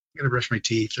brush my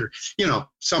teeth, or,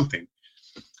 something.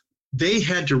 They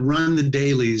had to run the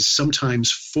dailies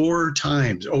sometimes 4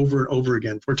 times, over and over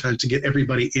again, 4 times, to get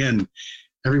everybody in.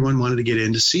 Everyone wanted to get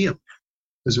in to see them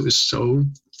because it was so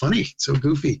funny, so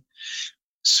goofy.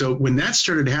 So when that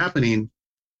started happening,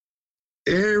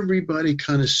 everybody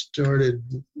kind of started,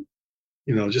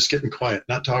 just getting quiet,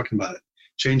 not talking about it,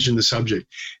 changing the subject.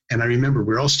 And I remember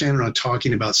we're all standing around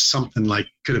talking about something, like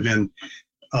could have been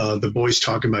the boys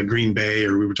talking about Green Bay,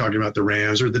 or we were talking about the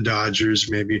Rams or the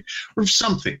Dodgers maybe, or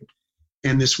something.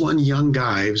 And this one young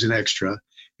guy, was an extra,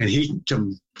 and he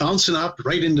come bouncing up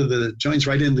right into the joints,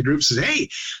 right into the group, says, "Hey,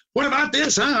 what about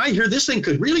this? Huh? I hear this thing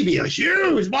could really be a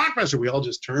huge blockbuster." We all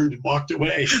just turned and walked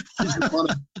away. Just want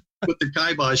to put the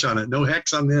kibosh on it. No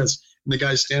hex on this. And the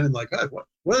guy's standing like, oh,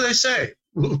 what did I say?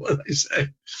 What did I say?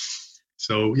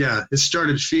 So, yeah, it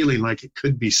started feeling like it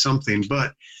could be something.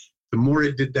 But the more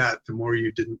it did that, the more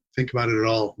you didn't think about it at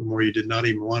all, the more you did not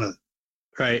even want to.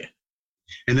 Right.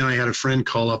 And then I had a friend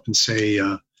call up and say,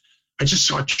 I just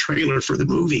saw a trailer for the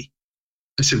movie.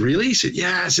 I said, really? He said,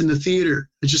 yeah, it's in the theater.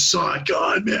 I just saw it.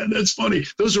 God, man, that's funny.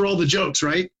 Those are all the jokes,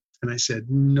 right? And I said,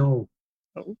 no.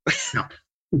 No.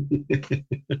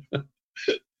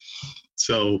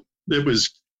 So it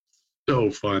was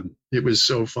so fun. It was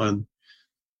so fun.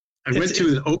 I went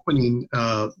to an opening.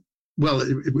 Well,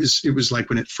 it was like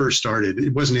when it first started.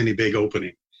 It wasn't any big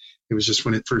opening. It was just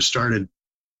when it first started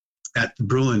at the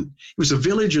Bruin. It was a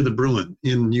village of the Bruin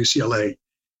in UCLA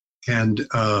and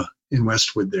in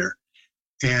Westwood there.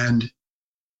 And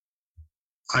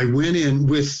I went in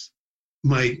with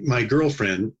my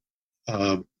girlfriend,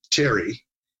 Terry.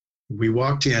 We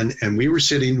walked in and we were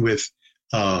sitting with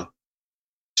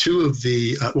two of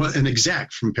the, an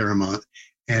exec from Paramount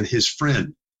and his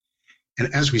friend.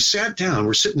 And as we sat down,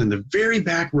 we're sitting in the very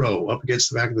back row up against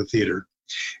the back of the theater,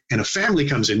 and a family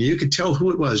comes in. You could tell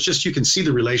who it was. Just you can see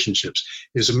the relationships.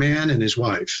 There's a man and his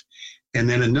wife, and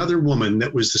then another woman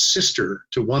that was the sister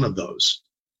to one of those,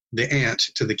 the aunt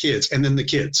to the kids, and then the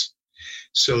kids.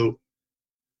 So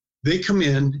they come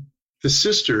in. The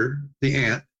sister, the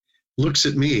aunt, looks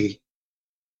at me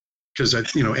because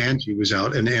Angie was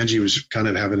out, and Angie was kind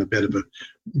of having a bit of a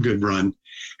good run,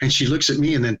 and she looks at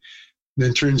me and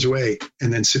then turns away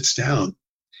and then sits down.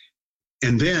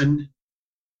 And then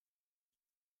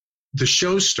the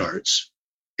show starts,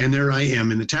 and there I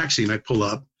am in the taxi, and I pull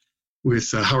up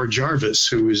with Howard Jarvis,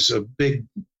 who is a big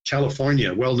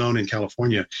well known in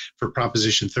California for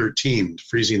Proposition 13,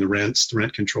 freezing the rents, the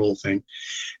rent control thing.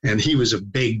 And he was a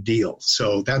big deal.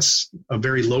 So that's a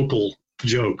very local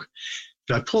joke.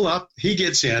 But I pull up, he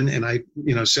gets in, and I,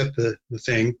 set the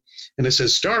thing, and it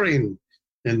says starring,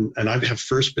 and I have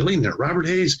first billing there, Robert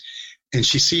Hayes. And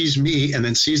she sees me and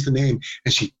then sees the name,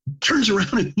 and she turns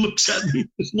around and looks at me,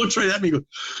 just looks right at me,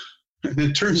 and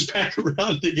then turns back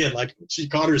around again, like she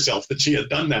caught herself that she had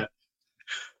done that.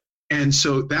 And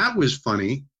so that was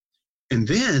funny. And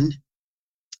then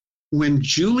when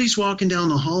Julie's walking down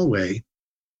the hallway,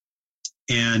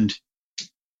 and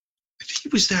I think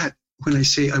it was that when I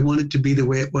say I want it to be the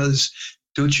way it was,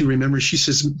 don't you remember? She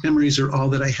says, memories are all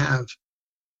that I have.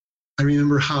 I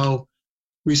remember how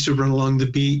we used to run along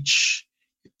the beach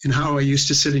and how I used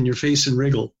to sit in your face and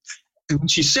wriggle. And when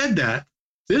she said that,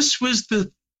 this was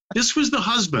the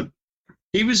husband.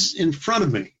 He was in front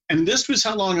of me, and this was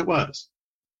how long it was.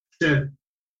 Said,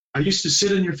 I used to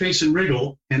sit in your face and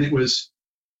wriggle, and it was,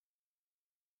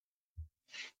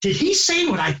 did he say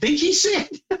what I think he said?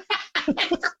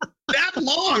 That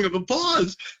long of a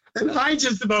pause. And I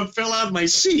just about fell out of my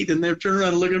seat, and they turned around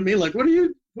and looked at me like,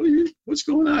 what's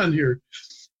going on here?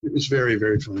 It was very,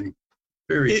 very funny.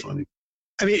 Very funny.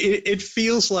 I mean, it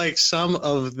feels like some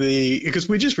of because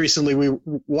we just recently, we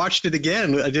watched it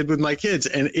again, I did with my kids,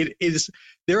 and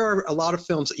there are a lot of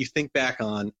films that you think back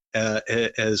on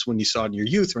as when you saw it in your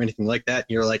youth or anything like that, and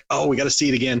you're like, oh, we got to see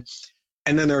it again.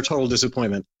 And then they're a total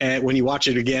disappointment. And when you watch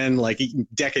it again, like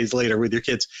decades later with your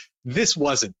kids, this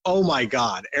wasn't. Oh my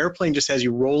God, Airplane just has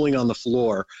you rolling on the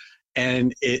floor.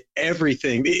 And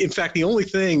everything. In fact, the only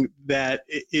thing that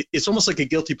it's almost like a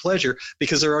guilty pleasure,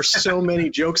 because there are so many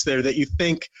jokes there that you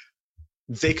think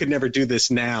they could never do this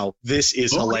now. This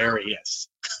is hilarious.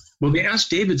 Well, they asked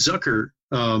David Zucker.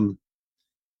 It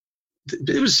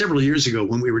was several years ago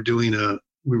when we were doing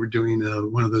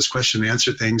one of those question and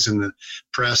answer things, and the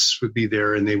press would be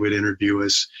there and they would interview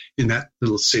us in that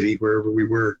little city wherever we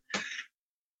were.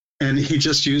 And he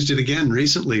just used it again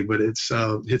recently, but it's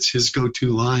his go-to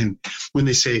line when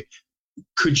they say,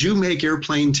 could you make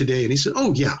Airplane today? And he said,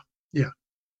 oh, yeah,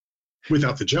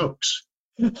 without the jokes.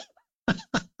 And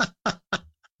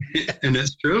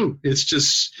that's true. It's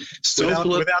just so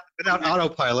without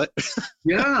autopilot.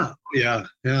 Yeah.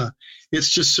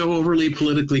 It's just so overly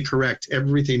politically correct.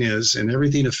 Everything is, and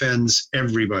everything offends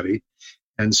everybody.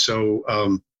 And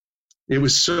so it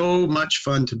was so much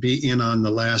fun to be in on the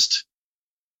last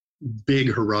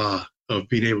big hurrah of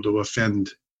being able to offend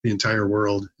the entire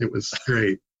world. It was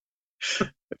great.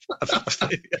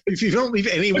 If you don't leave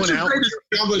anyone out, it's a great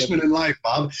accomplishment in life,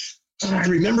 Bob. I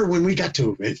remember when we got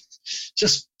to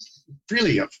just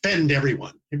really offend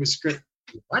everyone. It was great.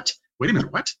 What? Wait a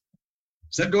minute. What?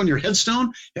 Does that go on your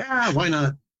headstone? Yeah, why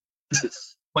not?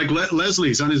 Like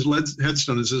Leslie's on his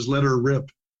headstone. It says "Let her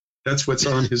rip." That's what's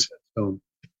on his headstone.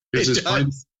 It's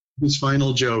his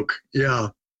final joke. Yeah.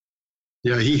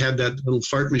 Yeah, he had that little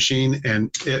fart machine, and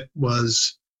it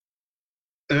was,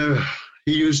 he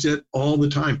used it all the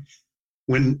time.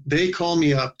 When they called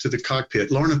me up to the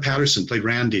cockpit, Lorna Patterson played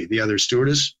Randy, the other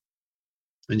stewardess,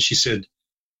 and she said,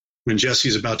 when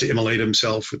Jesse's about to immolate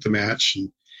himself with the match,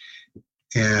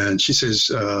 and she says,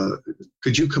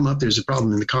 could you come up? There's a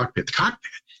problem in the cockpit. The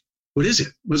cockpit? What is it?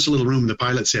 What's the little room the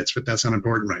pilot sits? But that's not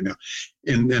important right now.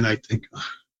 And then I think,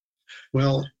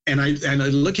 well, and I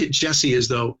look at Jesse as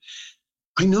though,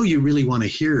 I know you really want to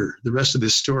hear the rest of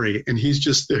this story. And he's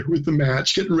just there with the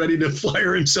match, getting ready to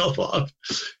fire himself off.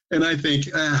 And I think,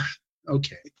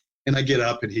 okay. And I get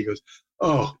up and he goes,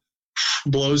 oh,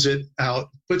 blows it out,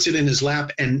 puts it in his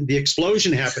lap, and the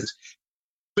explosion happens.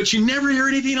 But you never hear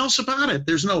anything else about it.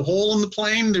 There's no hole in the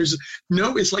plane.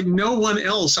 It's like no one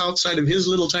else outside of his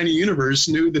little tiny universe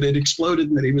knew that it exploded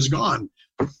and that he was gone.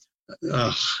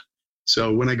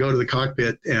 So when I go to the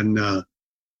cockpit and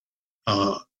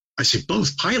I say,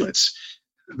 both pilots.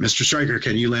 Mr. Stryker,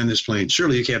 can you land this plane?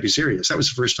 Surely you can't be serious. That was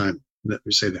the first time that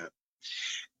we say that.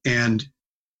 And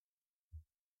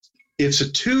it's a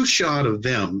 2-shot of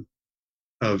them,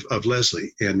 of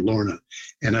Leslie and Lorna,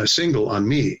 and a single on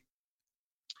me.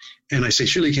 And I say,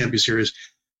 surely you can't be serious.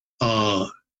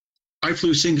 I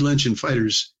flew single-engine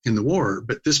fighters in the war,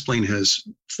 but this plane has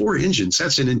 4 engines.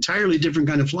 That's an entirely different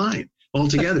kind of flying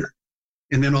altogether.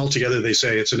 And then altogether they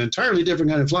say it's an entirely different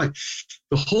kind of flying.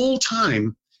 The whole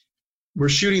time we're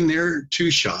shooting their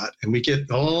 2-shot, and we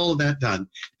get all of that done.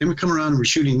 Then we come around and we're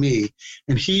shooting me,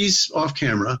 and he's off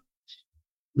camera.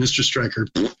 Mr. Stryker,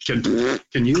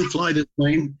 can you fly this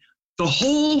plane? My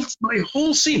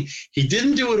whole scene. He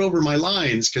didn't do it over my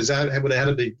lines because that would have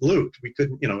had to be looped. We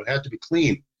couldn't, it had to be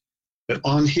clean. But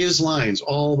on his lines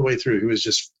all the way through, he was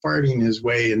just farting his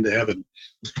way into heaven.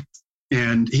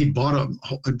 And he brought a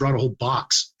whole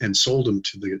box and sold them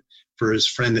for his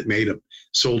friend that made them.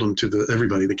 Sold them to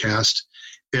everybody, the cast.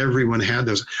 Everyone had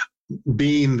those.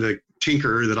 Being the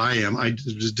tinkerer that I am, I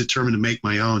was determined to make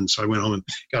my own. So I went home and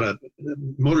got a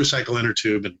motorcycle inner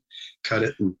tube and cut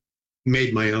it and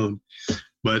made my own.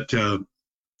 But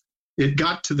it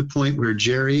got to the point where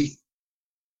Jim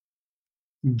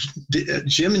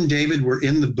and David were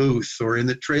in the booth or in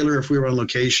the trailer if we were on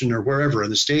location or wherever. On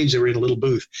the stage, they were in a little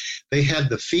booth. They had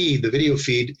the video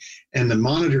feed, and the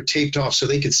monitor taped off so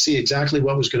they could see exactly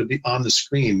what was going to be on the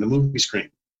screen, the movie screen.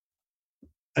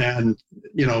 And,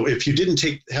 if you didn't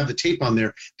have the tape on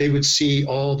there, they would see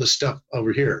all the stuff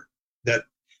over here that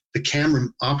the camera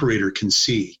operator can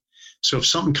see. So if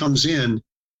something comes in,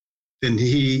 then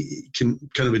he can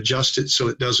kind of adjust it so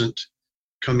it doesn't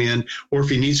come in, or if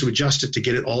he needs to adjust it to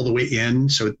get it all the way in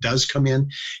so it does come in,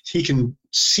 he can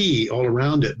see all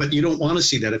around it. But you don't want to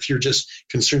see that if you're just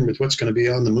concerned with what's going to be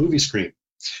on the movie screen.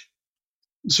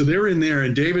 So they were in there,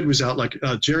 and David was out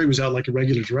Jerry was out like a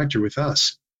regular director with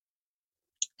us.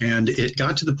 And it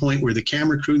got to the point where the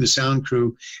camera crew, the sound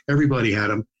crew, everybody had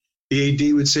them. The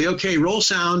AD would say, okay, roll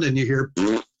sound, and you hear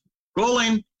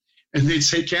rolling, and they'd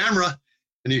say camera,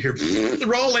 and you hear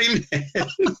rolling. And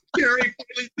Jerry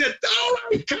finally said, oh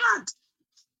my God,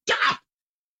 stop!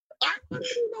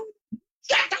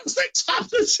 Get those things off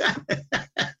the set.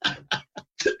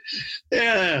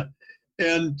 Yeah,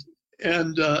 and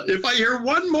if I hear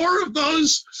one more of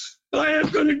those, I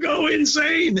am going to go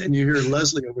insane. And you hear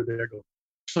Leslie over there go.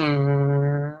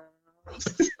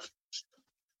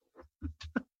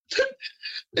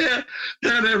 Yeah,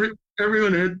 and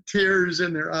everyone had tears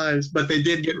in their eyes, but they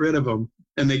did get rid of them,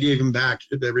 and they gave them back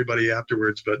to everybody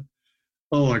afterwards. But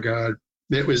oh my God,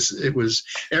 it was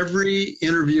every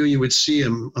interview you would see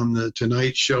him on the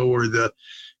Tonight Show or the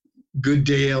Good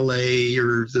Day LA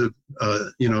or the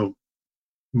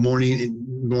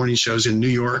morning shows in New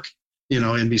York,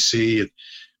 NBC,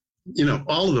 and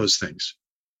all of those things.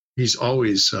 He's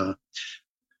always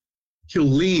he'll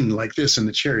lean like this in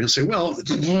the chair. He'll say, well,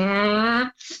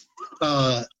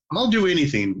 I'll do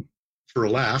anything for a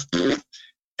laugh.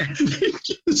 And they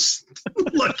just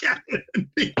look at it and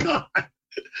be gone.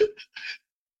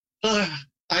 I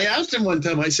asked him one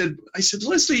time, I said,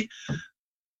 Leslie,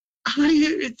 how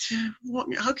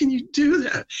can you do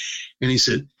that? And he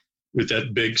said, with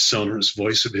that big sonorous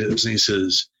voice of his, and he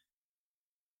says,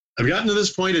 I've gotten to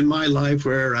this point in my life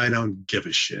where I don't give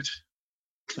a shit.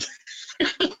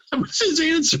 That was his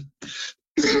answer.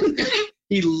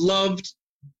 He loved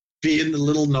being the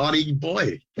little naughty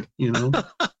boy,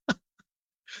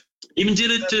 Even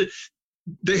did it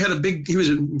they had he was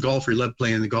a golfer, he loved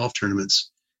playing in the golf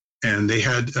tournaments. And they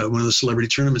had one of the celebrity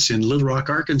tournaments in Little Rock,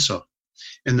 Arkansas.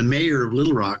 And the mayor of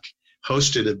Little Rock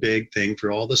hosted a big thing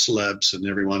for all the celebs and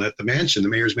everyone at the mansion, the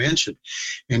mayor's mansion.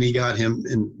 And he got him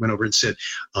and went over and said,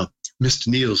 Mr.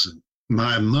 Nielsen,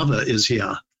 my mother is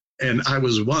here. And I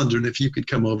was wondering if you could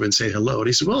come over and say hello. And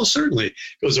he said, well, certainly.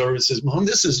 Goes over and says, Mom,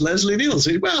 this is Leslie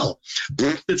Nielsen. Well,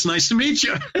 it's nice to meet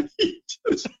you.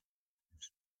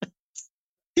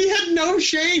 He had no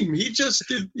shame. He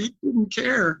didn't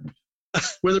care.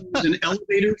 Whether it was an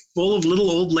elevator full of little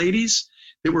old ladies,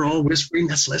 they were all whispering,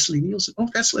 that's Leslie Nielsen. Oh,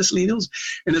 that's Leslie Nielsen.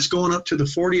 And it's going up to the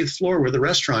 40th floor where the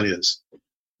restaurant is.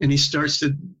 And he starts to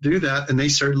do that, and they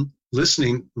start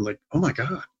listening, like, oh my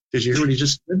God, did you hear what he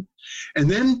just did?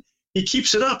 And then he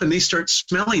keeps it up, and they start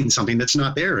smelling something that's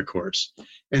not there, of course.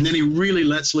 And then he really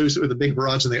lets loose with a big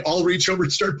barrage, and they all reach over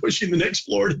and start pushing the next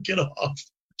floor to get off.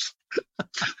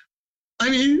 I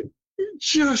mean,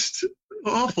 just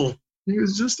awful. He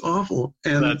was just awful.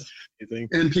 And that's amazing.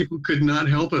 And people could not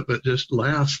help it but just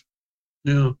laugh.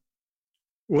 Yeah.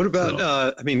 What about,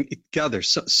 God,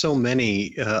 there's so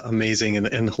many amazing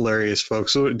and hilarious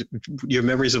folks. So, do you have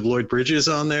memories of Lloyd Bridges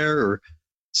on there? Or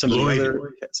some Lloyd, of the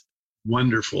other kids.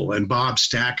 Wonderful. And Bob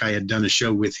Stack, I had done a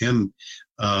show with him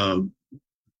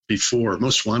before,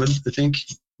 Most Wanted, I think.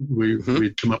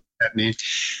 We'd come up with that name.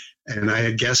 And I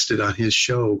had guested on his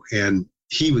show, and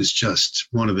he was just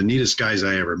one of the neatest guys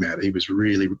I ever met. He was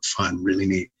really fun, really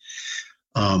neat.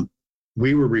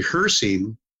 We were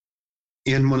rehearsing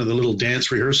in one of the little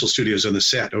dance rehearsal studios on the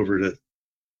set over to,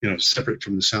 separate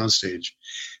from the soundstage,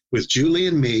 with Julie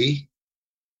and me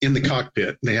in the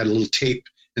cockpit. They had a little tape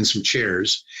and some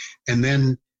chairs, and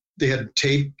then they had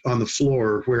tape on the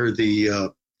floor where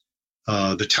the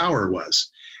tower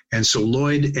was. And so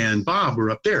Lloyd and Bob were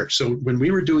up there. So when we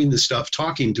were doing the stuff,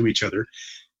 talking to each other,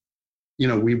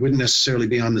 we wouldn't necessarily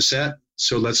be on the set.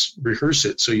 So let's rehearse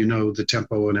it so the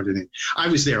tempo and everything. I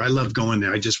was there. I loved going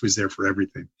there. I just was there for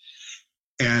everything.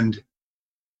 And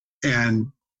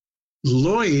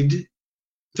Lloyd,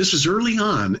 this was early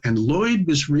on, and Lloyd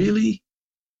was really,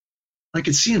 I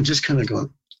could see him just kind of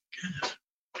going,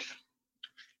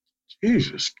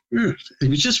 Jesus. It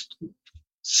was just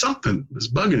something was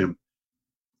bugging him.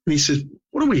 And he said,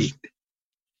 what are we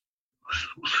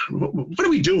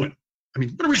doing? I mean,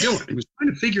 what are we doing? He was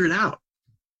trying to figure it out.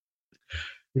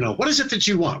 What is it that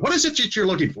you want? What is it that you're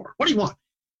looking for? What do you want?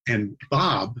 And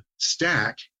Bob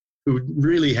Stack, who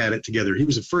really had it together, he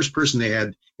was the first person they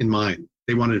had in mind.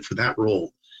 They wanted it for that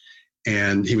role.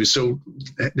 And they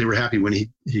were happy when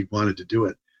he wanted to do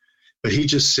it. But he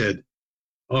just said,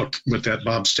 with that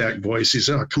Bob Stack voice, he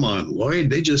said, oh, come on,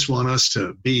 Lloyd, they just want us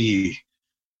to be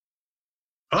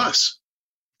us.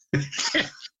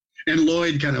 And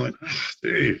Lloyd kind of went,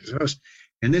 us.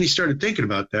 And then he started thinking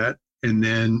about that, and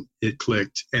then it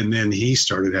clicked, and then he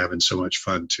started having so much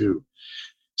fun too.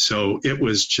 So it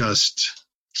was just,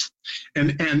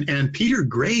 and Peter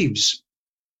Graves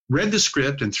read the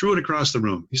script and threw it across the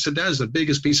room. He said, that is the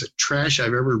biggest piece of trash I've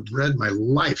ever read in my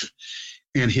life.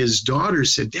 And his daughter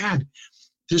said, Dad,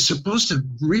 there's supposed to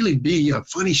really be a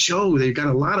funny show. They've got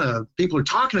a lot of people are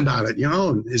talking about it,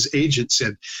 And his agent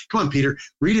said, come on, Peter,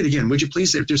 read it again, would you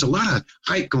please? There's a lot of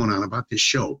hype going on about this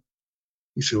show.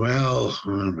 He said, well,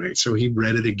 all right. So he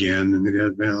read it again, and he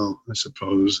said, well,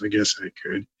 I guess I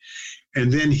could.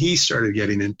 And then he started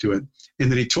getting into it.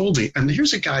 And then he told me, and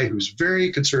here's a guy who's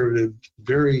very conservative,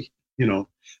 very,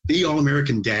 the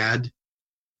all-American dad,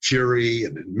 Fury,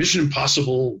 and Mission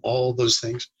Impossible, all those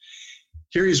things.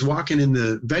 Here he's walking in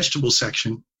the vegetable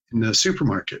section in the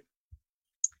supermarket.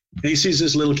 And he sees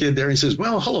this little kid there, and he says,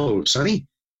 well, hello, Sonny.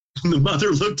 And the mother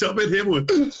looked up at him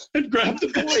and grabbed the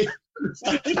boy.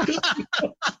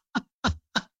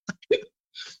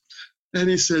 And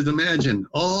he said, imagine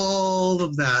all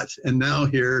of that, and now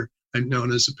here I'm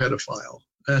known as a pedophile.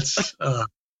 That's,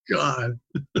 God.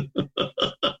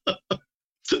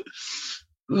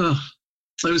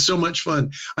 It was so much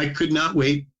fun. I could not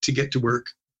wait to get to work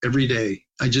every day.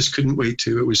 I just couldn't wait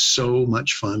to. It was so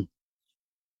much fun.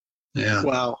 Yeah.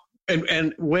 Wow.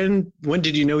 And when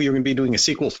did you know you were going to be doing a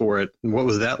sequel for it? And what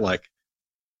was that like?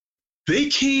 They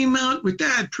came out with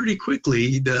that pretty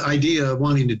quickly, the idea of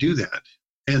wanting to do that.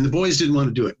 And the boys didn't want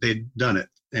to do it. They'd done it,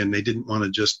 and they didn't want to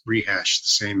just rehash the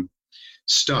same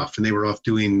stuff. And they were off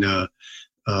doing the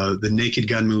Naked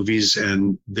Gun movies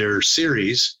and their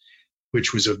series,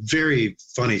 which was a very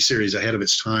funny series ahead of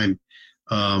its time.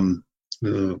 Oh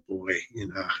boy,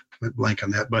 went blank on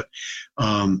that. But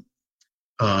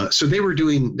so they were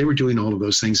doing all of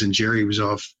those things, and Jerry was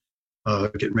off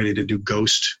getting ready to do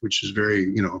Ghost, which is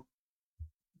very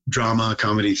drama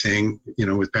comedy thing,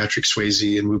 with Patrick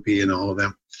Swayze and Whoopi and all of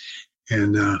them.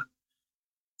 And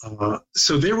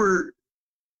so they were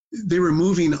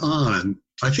moving on.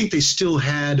 I think they still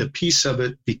had a piece of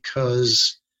it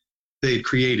because they had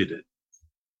created it,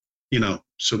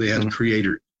 so they had a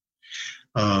creator.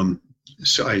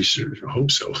 So I sure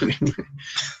hope so.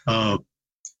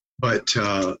 But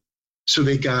so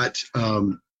they got,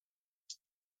 oh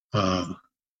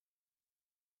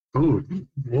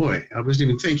boy, I wasn't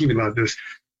even thinking about this.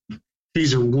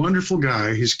 He's a wonderful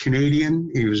guy. He's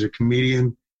Canadian. He was a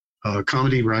comedian,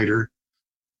 comedy writer,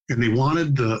 and they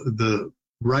wanted the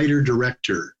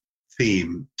writer-director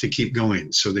theme to keep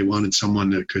going. So they wanted someone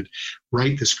that could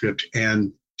write the script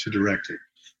and to direct it.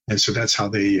 And so that's how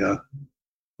they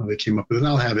came up with it. And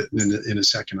I'll have it in a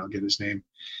second. I'll get his name.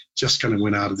 Just kind of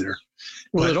went out of there.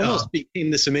 Well, it almost became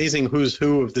this amazing who's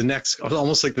who of the next,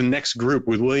 almost like the next group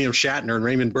with William Shatner and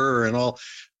Raymond Burr and all,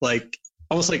 like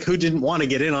almost like who didn't want to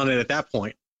get in on it at that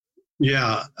point.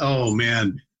 Yeah. Oh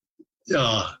man.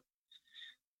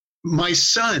 My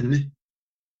son,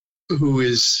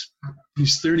 he's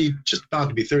 30, just about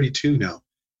to be 32 now.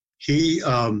 He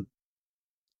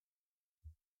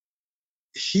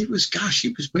he was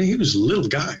a little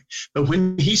guy. But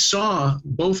when he saw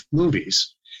both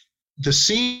movies, the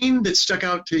scene that stuck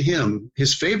out to him,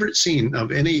 his favorite scene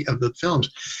of any of the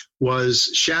films,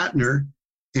 was Shatner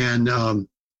and oh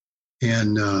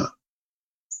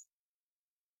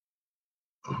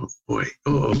boy,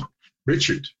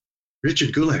 Richard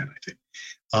Gouland, I think.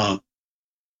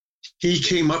 He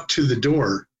came up to the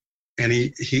door and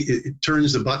he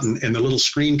turns the button and the little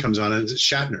screen comes on and it's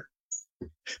Shatner.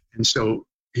 And so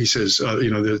he says,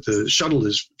 the shuttle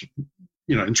is,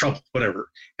 in trouble,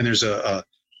 whatever. And there's a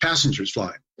passengers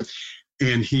flying.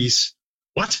 And he's,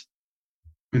 what?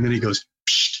 And then he goes,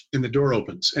 psh, and the door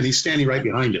opens and he's standing right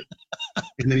behind it.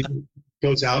 And then he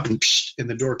goes out and psh, and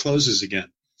the door closes again.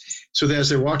 So as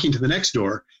they're walking to the next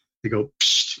door, they go,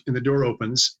 psh, and the door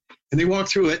opens and they walk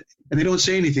through it and they don't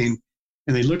say anything.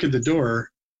 And they look at the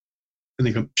door and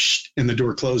they go, psh, and the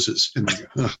door closes. And they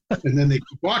go, and then they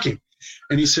keep walking.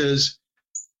 And he says,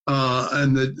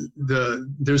 and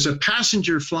there's a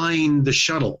passenger flying the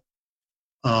shuttle.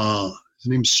 His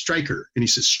name's Stryker. And he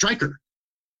says, Stryker?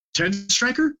 Ted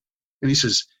Stryker? And he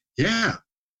says, yeah.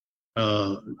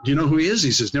 Do you know who he is?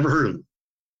 He says, never heard of him.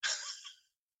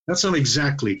 That's not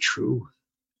exactly true.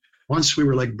 Once we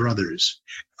were like brothers.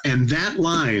 And that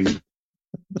line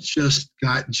just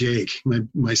got Jake,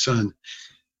 my son.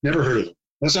 Never heard of him.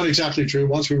 That's not exactly true.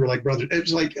 Once we were like brothers. It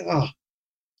was like, oh.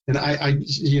 And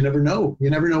you never know. You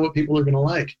never know what people are going to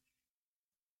like.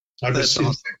 I was in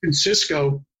San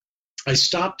Francisco. I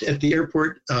stopped at the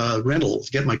airport rental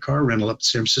to get my car rental up to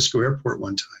San Francisco airport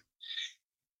one time.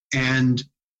 And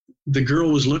the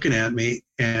girl was looking at me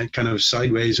and kind of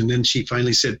sideways. And then she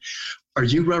finally said, are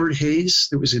you Robert Hayes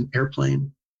that was in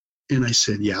Airplane? And I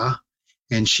said, yeah.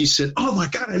 And she said, oh my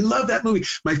God, I love that movie.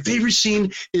 My favorite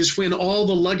scene is when all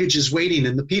the luggage is waiting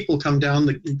and the people come down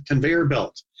the conveyor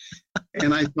belt.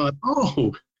 And I thought,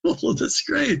 oh, that's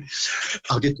great.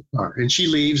 I'll get the car. And she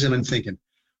leaves and I'm thinking,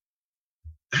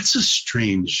 that's a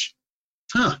strange,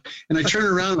 huh? And I turn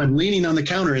around and I'm leaning on the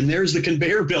counter and there's the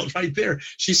conveyor belt right there.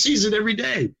 She sees it every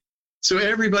day. So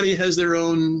everybody has their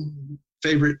own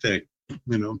favorite thing,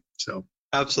 so.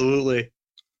 Absolutely.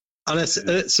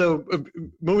 So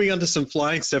moving on to some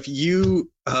flying stuff,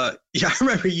 I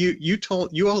remember you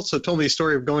also told me a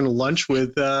story of going to lunch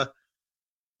with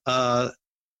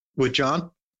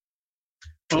John.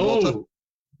 Oh,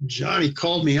 Johnny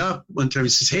called me up one time. He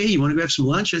says, hey, you want to go have some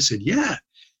lunch? I said, yeah.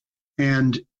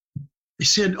 And he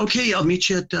said, okay, I'll meet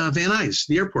you at Van Nuys,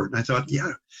 the airport. And I thought,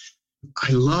 yeah,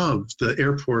 I love the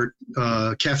airport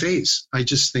cafes. I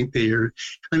just think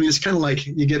it's kind of like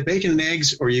you get bacon and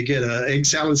eggs or you get an egg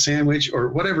salad sandwich or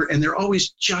whatever. And they're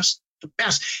always just the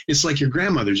best. It's like your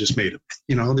grandmother just made them.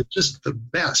 They're just the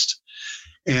best.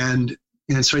 And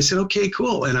so I said, okay,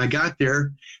 cool. And I got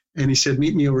there and he said,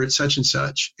 meet me over at such and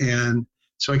such. And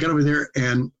so I got over there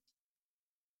and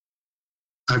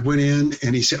I went in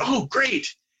and he said, oh, great.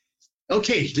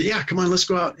 Okay, yeah, come on, let's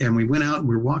go out. And we went out and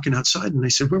we were walking outside. And I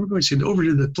said, where are we going? He said, over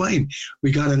to the plane.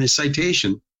 We got on a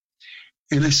citation.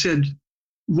 And I said,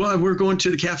 well, we're going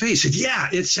to the cafe. He said, yeah,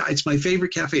 it's my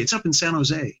favorite cafe. It's up in San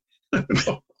Jose.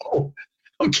 Oh,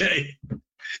 okay.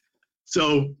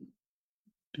 So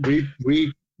we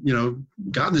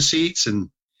got in the seats and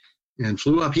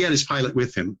flew up. He had his pilot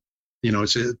with him.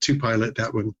 It's a two-pilot.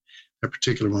 That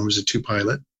particular one was a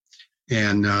two-pilot.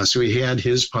 And so he had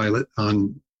his pilot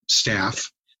on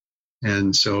staff.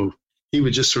 And so he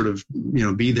would just sort of,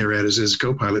 be there as his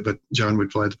co-pilot, but John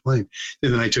would fly the plane.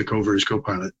 And then I took over as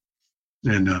co-pilot.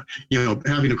 And,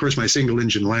 having, of course, my single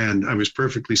engine land, I was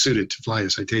perfectly suited to fly a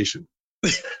Citation.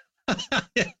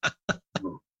 Yeah.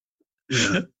 So,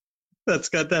 yeah.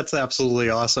 That's absolutely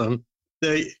awesome.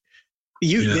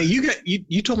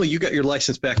 You told me you got your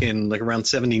license back in like around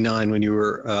 79 when you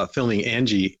were filming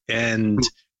Angie. And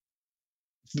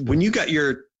when you got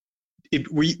did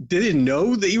it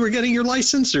know that you were getting your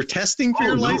license or testing for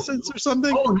your license or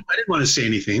something? Oh, I didn't want to say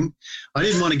anything. I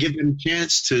didn't want to give them a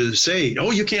chance to say,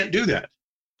 oh, you can't do that.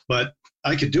 But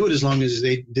I could do it as long as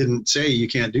they didn't say you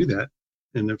can't do that.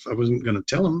 And if I wasn't going to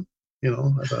tell them,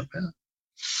 I thought, yeah.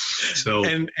 So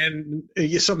and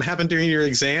something happened during your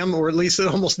exam, or at least it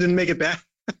almost didn't make it back.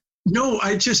 No,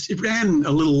 it ran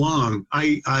a little long.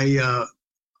 I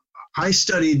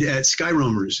studied at Sky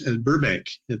Roamers at Burbank,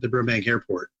 at the Burbank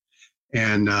Airport.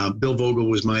 And Bill Vogel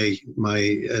was my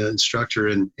instructor,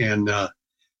 and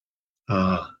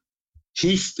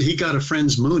he got a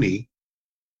friend's Mooney,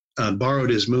 borrowed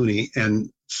his Mooney, and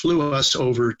flew us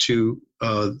over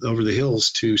the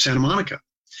hills to Santa Monica.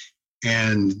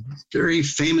 And very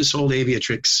famous old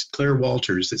aviatrix, Claire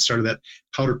Walters, that started that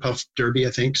Powder Puff Derby, I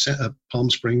think, Palm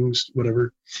Springs,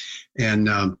 whatever. And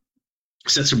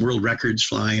set some world records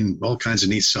flying, all kinds of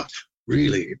neat stuff.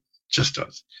 Really, just a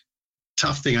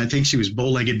tough thing. I think she was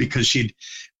bow-legged because she'd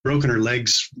broken her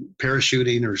legs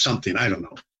parachuting or something. I don't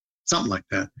know, something like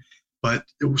that. But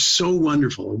it was so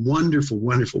wonderful, a wonderful,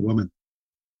 wonderful woman.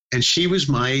 And she was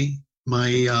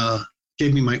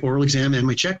gave me my oral exam and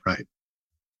my check ride.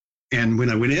 And when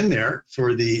I went in there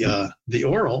for the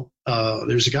oral,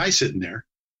 there's a guy sitting there.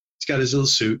 He's got his little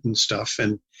suit and stuff.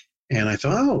 And I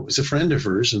thought, oh, it was a friend of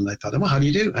hers. And I thought, well, how do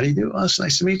you do? How do you do? Oh, it's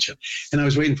nice to meet you. And I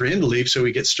was waiting for him to leave so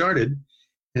we get started.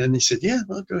 And he said, yeah,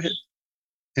 well, go ahead.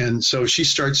 And so she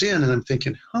starts in, and I'm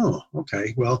thinking, oh,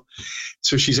 okay, well,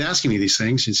 so she's asking me these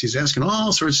things, and she's asking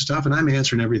all sorts of stuff, and I'm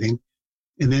answering everything.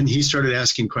 And then he started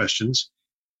asking questions,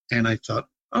 and I thought,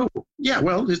 oh, yeah,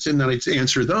 well, and then I'd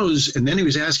answer those. And then he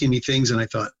was asking me things, and I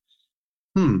thought,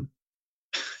 oh.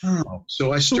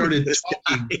 So I started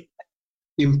talking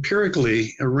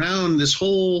empirically around this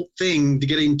whole thing to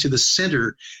getting to the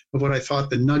center of what I thought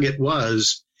the nugget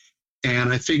was.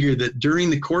 And I figured that during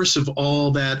the course of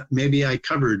all that, maybe I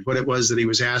covered what it was that he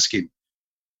was asking.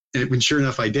 And sure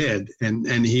enough, I did.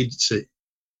 And he'd say,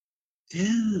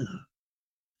 yeah,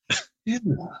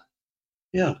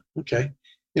 okay.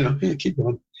 Keep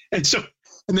going. And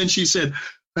then she said,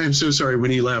 I'm so sorry when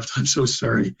he left. I'm so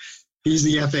sorry. He's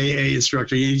the FAA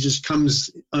instructor. He just comes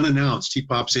unannounced. He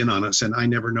pops in on us, and I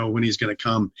never know when he's going to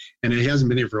come. And he hasn't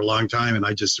been here for a long time, and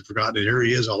I just have forgotten it. Here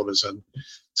he is all of a sudden.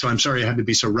 So I'm sorry I had to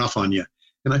be so rough on you.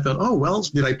 And I thought, oh, well,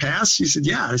 did I pass? He said,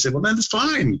 yeah. I said, well, that's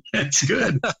fine. That's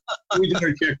good. We did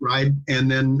our check ride, and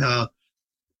then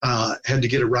had to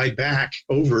get a ride back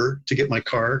over to get my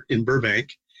car in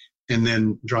Burbank and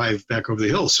then drive back over the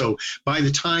hill. So by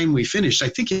the time we finished, I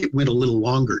think it went a little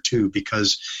longer, too,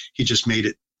 because he just made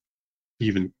it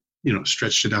even,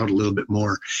 stretched it out a little bit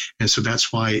more. And so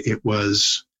that's why I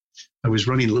was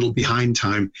running a little behind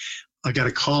time. I got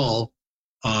a call.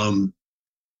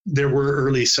 There were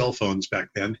early cell phones back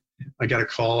then. I got a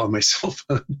call on my cell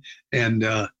phone, and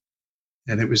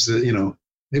it was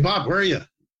hey Bob, where are you?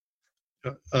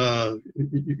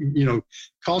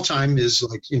 Call time is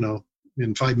like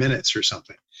in 5 minutes or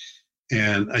something.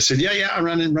 And I said, yeah, I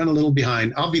run a little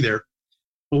behind. I'll be there.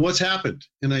 Well, what's happened?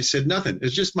 And I said, nothing.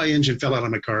 It's just my engine fell out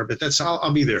of my car, but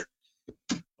I'll be there.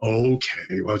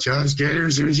 Okay, well, just get here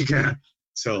as soon as you can.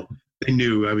 So they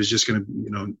knew I was just going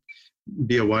to,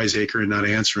 be a wiseacre and not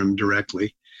answer him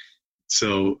directly.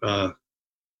 So I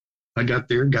got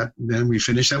there, then we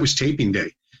finished. That was taping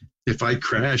day. If I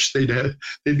crashed, they'd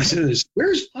be saying,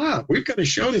 where's Bob? We've got a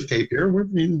show to tape here.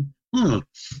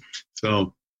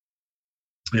 So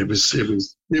it was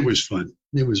fun.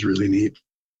 It was really neat.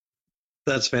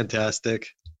 That's fantastic.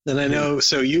 And I know,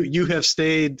 so you have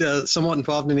stayed somewhat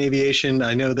involved in aviation.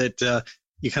 I know that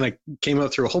you kind of came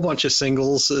up through a whole bunch of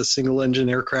single engine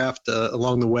aircraft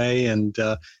along the way, and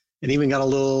even got a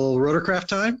little rotorcraft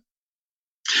time.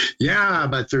 Yeah,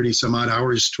 about 30 some odd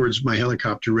hours towards my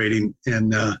helicopter rating.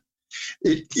 And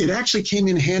it actually came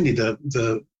in handy. I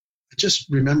just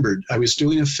remembered I was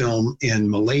doing a film in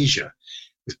Malaysia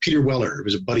with Peter Weller. It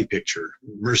was a buddy picture,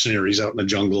 mercenaries out in the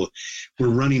jungle. We're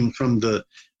running from the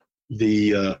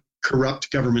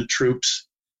corrupt government troops,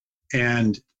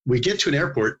 and we get to an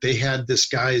airport. They had this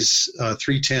guy's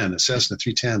 310, a Cessna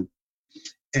 310.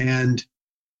 And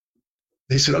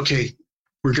they said, okay,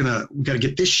 we got to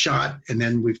get this shot. And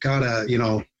then we've got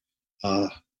to,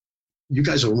 you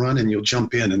guys will run and you'll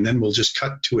jump in, and then we'll just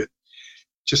cut to it.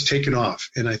 Just take it off.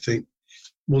 And I think,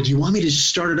 well, do you want me to just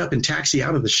start it up and taxi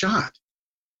out of the shot?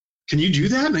 Can you do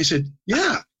that? And I said,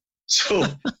 yeah. So,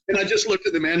 and I just looked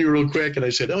at the manual real quick, and I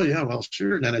said, oh yeah, well,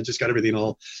 sure. And then I just got everything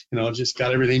just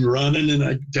got everything running, and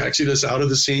I taxied us out of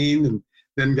the scene, and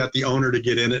then got the owner to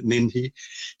get in it. And then he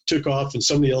took off, and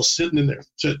somebody else sitting in there,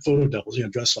 photo doubles,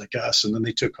 dressed like us. And then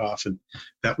they took off, and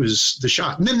that was the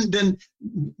shot. And then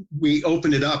we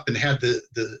opened it up and had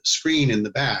the screen in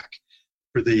the back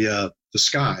for the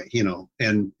sky,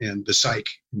 and the psych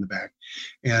in the back.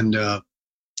 And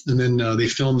then they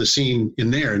film the scene in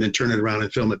there, and then turn it around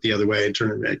and film it the other way, and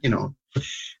turn it, and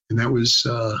that was,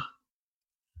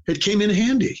 it came in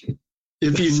handy.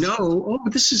 If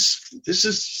this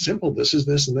is simple, this is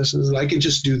this, and this is, I can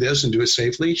just do this and do it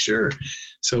safely. Sure.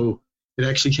 So it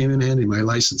actually came in handy. My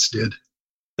license did.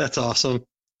 That's awesome.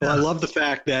 Well, I love the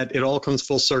fact that it all comes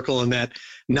full circle, and that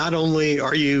not only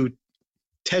are you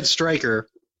Ted Stryker,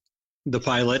 the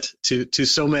pilot to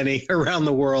so many around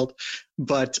the world,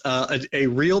 but a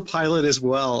real pilot as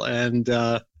well, and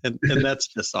that's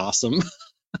just awesome.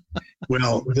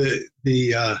 Well,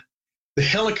 the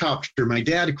helicopter. My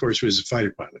dad, of course, was a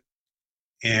fighter pilot,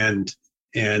 and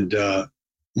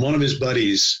one of his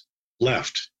buddies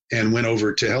left and went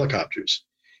over to helicopters,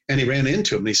 And he ran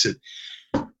into him and he said,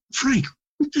 Frank,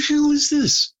 what the hell is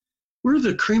this? We're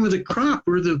the cream of the crop.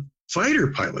 We're the fighter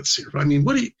pilots here. I mean,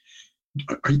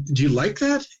 do you like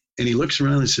that? And he looks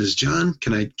around and says, John,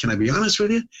 can I be honest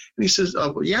with you? And he says,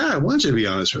 oh, well, yeah, I want you to be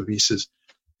honest with me. He says,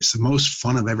 it's the most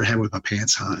fun I've ever had with my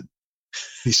pants on.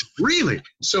 He said, really?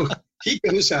 So he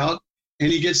goes out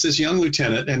and he gets this young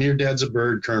lieutenant, and your dad's a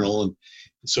bird colonel. And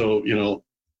so,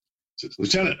 says,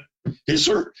 Lieutenant, yes,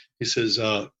 sir. He says,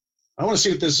 I want to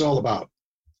see what this is all about.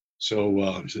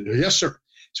 So he said, yes, sir.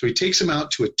 So he takes him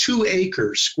out to a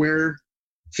 2-acre square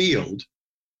field.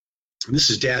 And this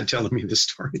is Dad telling me this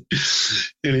story.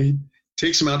 And he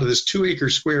takes him out to this 2-acre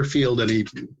square field, and he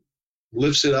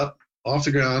lifts it up off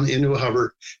the ground into a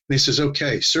hover. And he says,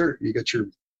 okay, sir, you got your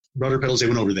rudder pedals. They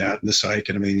went over that and the psych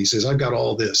and everything. He says, I've got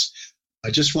all this. I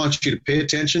just want you to pay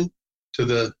attention to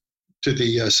the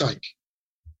psych.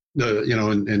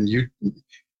 And you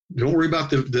don't worry about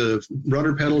the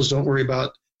rudder pedals. Don't worry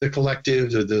about the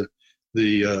collective, the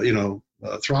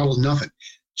throttle, nothing.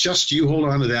 Just you hold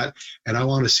on to that, and I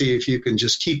want to see if you can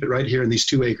just keep it right here in these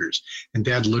 2 acres. And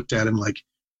Dad looked at him like,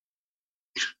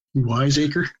 you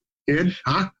wiseacre, kid,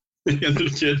 huh? And the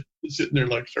kid is sitting there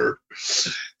like, sure.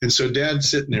 And so Dad's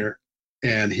sitting there,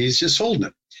 and he's just holding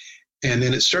it. And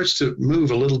then it starts to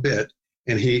move a little bit,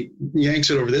 and he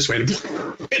yanks it over this way, and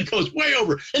it goes way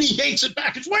over, and he yanks it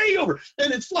back. It's way over,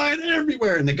 and it's flying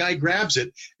everywhere. And the guy grabs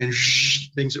it and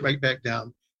brings it right back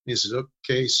down. He says,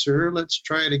 okay, sir, let's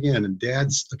try it again. And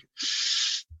Dad's like,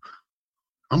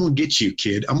 I'm going to get you,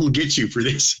 kid. I'm going to get you for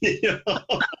this. And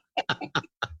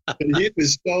it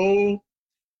was so.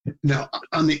 Now,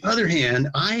 on the other hand,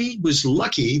 I was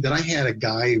lucky that I had a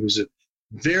guy who was a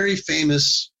very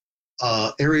famous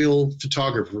aerial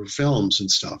photographer for films and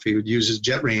stuff. He would use his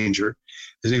Jet Ranger.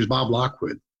 His name was Bob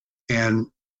Lockwood. And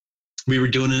we were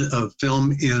doing a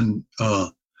film in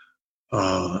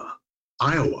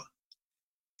Iowa.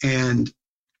 And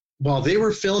while they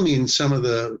were filming some of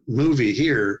the movie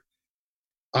here,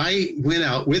 I went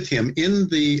out with him in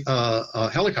the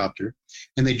helicopter,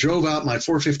 and they drove out my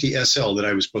 450 SL that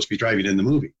I was supposed to be driving in the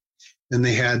movie. And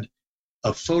they had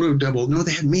a photo double. No,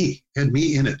 they had me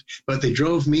in it. But they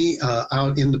drove me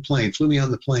out in the plane, flew me out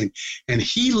in the plane. And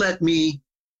he let me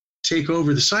take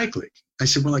over the cycling. I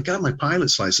said, well, I got my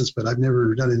pilot's license, but I've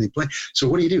never done any plane. So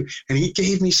what do you do? And he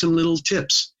gave me some little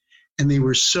tips. And they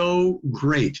were so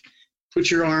great.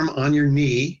 Put your arm on your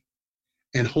knee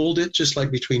and hold it just like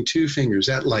between 2 fingers,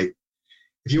 that light.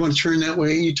 If you want to turn that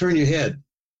way, you turn your head.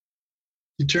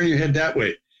 You turn your head that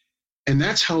way. And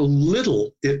that's how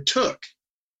little it took.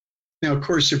 Now, of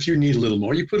course, if you need a little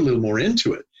more, you put a little more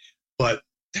into it. But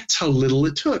that's how little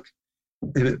it took.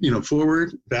 And,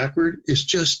 forward, backward, it's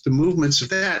just the movements of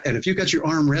that. And if you got your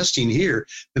arm resting here,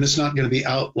 then it's not going to be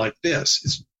out like this.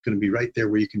 It's going to be right there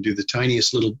where you can do the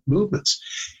tiniest little movements.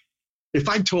 If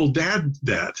I told Dad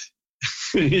that,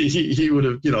 he would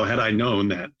have, had I known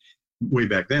that way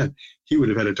back then, he would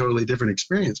have had a totally different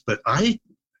experience. But I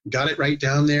got it right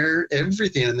down there,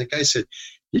 everything. And the guy said,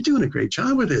 you're doing a great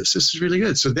job with this. This is really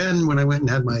good. So then when I went and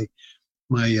had my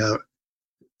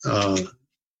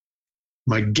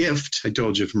gift, I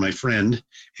told you, from my friend,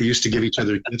 we used to give each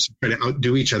other gifts and try to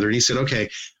outdo each other. And he said, okay,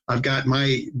 I've got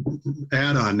my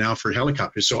add-on now for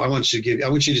helicopters. So I want you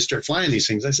to start flying these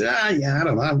things. I said, yeah, I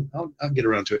don't know. I'll get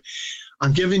around to it.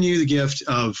 I'm giving you the gift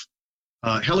of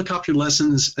helicopter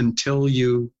lessons until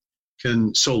you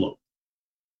can solo.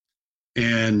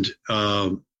 And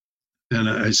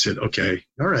I said, okay,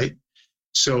 all right.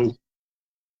 So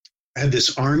I had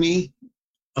this Army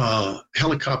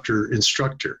helicopter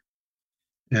instructor.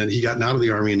 And he gotten out of the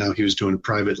Army, and now he was doing it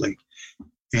privately.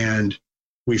 And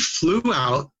we flew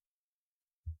out,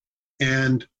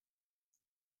 and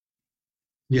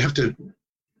you have to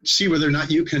see whether or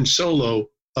not you can solo.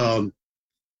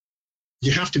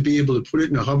 You have to be able to put it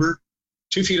in a hover,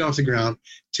 2 feet off the ground,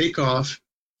 take off,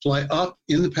 fly up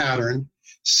in the pattern,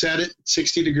 set it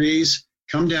 60 degrees,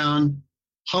 come down,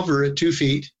 hover at 2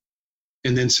 feet,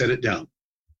 and then set it down.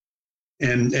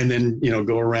 And then,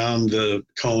 go around the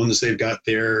cones they've got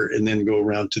there, and then go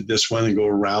around to this one and go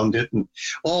around it, and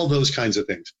all those kinds of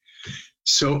things.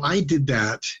 So I did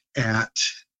that at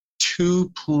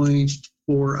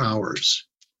 2.4 hours.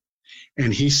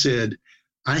 And he said,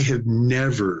 I have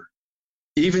never,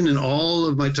 even in all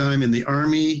of my time in the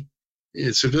Army,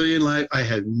 in civilian life, I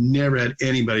have never had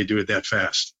anybody do it that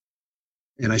fast.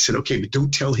 And I said, okay, but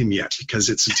don't tell him yet, because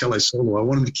it's until I solo. I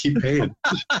want him to keep paying.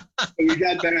 So we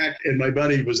got back, and my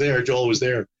buddy was there. Joel was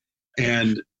there.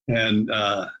 And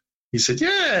he said,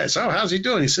 yeah, so how's he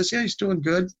doing? He says, yeah, he's doing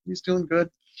good. He's doing good.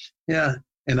 Yeah.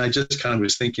 And I just kind of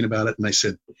was thinking about it. And I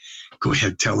said, go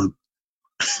ahead, tell him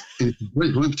And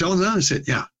what, tell him that? I said,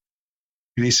 yeah.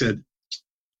 And he said,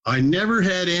 I never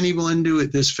had anyone do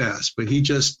it this fast, but he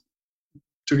just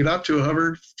took it up to a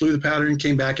hover, flew the pattern,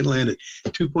 came back and landed.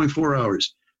 2.4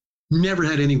 hours. Never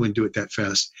had anyone do it that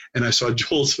fast. And I saw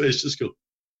Joel's face just go,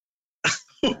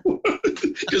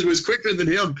 because it was quicker than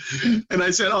him. And I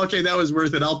said, okay, that was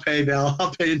worth it. I'll pay now.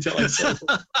 I'll pay until I sell.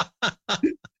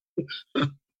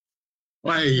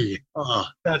 Why? Oh,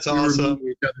 that's awesome.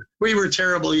 We were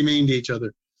terribly mean to each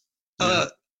other.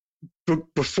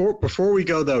 Before we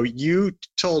go though, you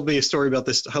told me a story about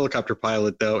this helicopter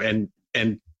pilot though, and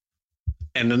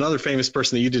another famous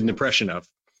person that you did an impression of.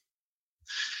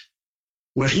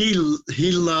 Well,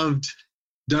 he loved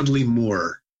Dudley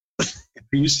Moore.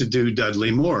 We used to do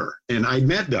Dudley Moore, and I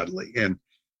met Dudley, and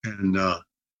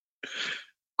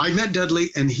I met Dudley,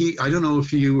 and I don't know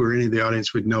if you or any of the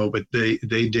audience would know, but they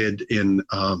did in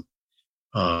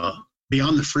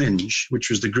Beyond the Fringe, which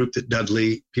was the group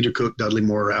that Peter Cook, Dudley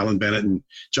Moore, Alan Bennett, and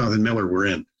Jonathan Miller were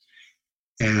in.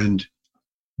 And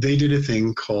they did a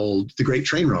thing called The Great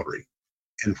Train Robbery.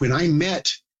 And when I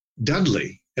met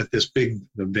Dudley at this big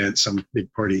event, some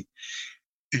big party,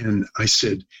 and I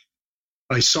said,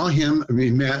 I saw him, and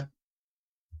we met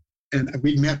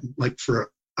like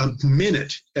for a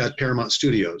minute at Paramount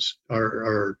Studios.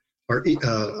 Our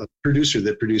producer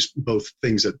that produced both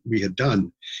things that we had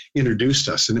done introduced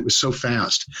us, and it was so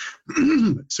fast.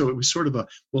 So it was sort of a,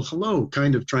 well, hello,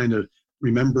 kind of trying to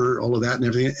remember all of that and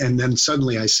everything. And then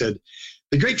suddenly I said,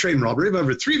 the great train robbery of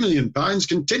over £3 million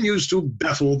continues to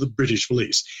baffle the British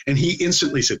police. And he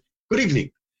instantly said, good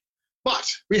evening. But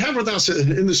we have with us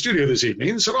in the studio this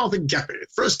evening Sir Arthur Gappy,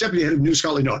 first deputy head of New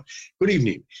Scotland Yard. Good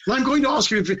evening. And I'm going to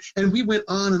ask you, and we went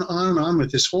on and on and on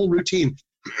with this whole routine.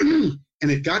 And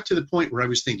it got to the point where I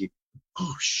was thinking,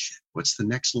 oh, shit, what's the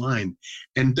next line?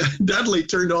 And Dudley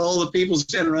turned to all the people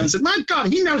standing around and said, my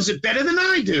God, he knows it better than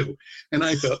I do. And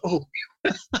I thought, oh.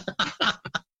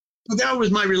 So that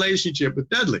was my relationship with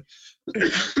Dudley.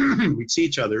 We'd see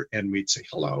each other and we'd say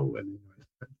hello and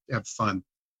have fun.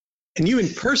 And you in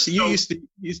person, you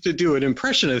used to do an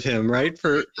impression of him, right?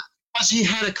 Because he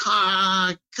had a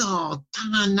car. God,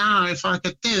 I don't know if I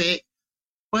could do it.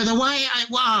 By the way, I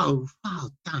don't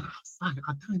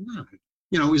know.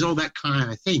 You know, it was all that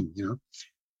kind of thing, you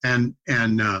know.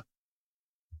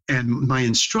 And my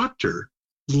instructor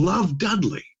loved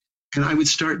Dudley. And I would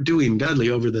start doing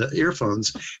Dudley over the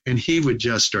earphones, and he would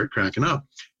just start cracking up.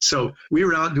 So we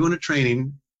were out doing a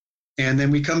training, and then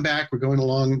we come back. We're going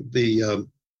along the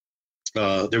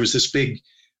there was this big,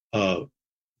 the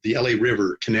LA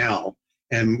River Canal,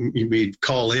 and we'd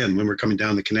call in when we're coming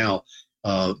down the canal,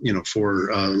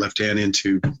 for left hand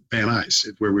into Van Nuys,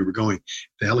 where we were going,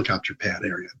 the helicopter pad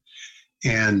area.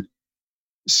 And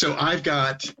so I've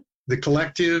got the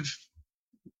collective,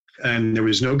 and there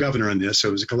was no governor on this, so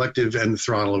it was a collective and the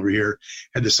throttle over here.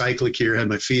 Had the cyclic here, had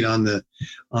my feet on the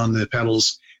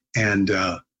pedals, and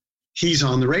he's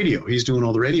on the radio. He's doing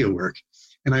all the radio work.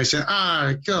 And I said,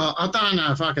 God, I don't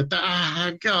know if I could,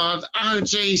 God, oh,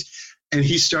 geez. And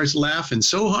he starts laughing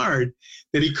so hard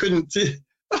that he couldn't,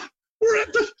 we're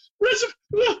at the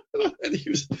reservoir.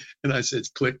 And I said,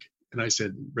 click. And I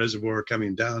said, reservoir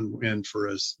coming down in for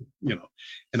us, you know,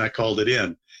 and I called it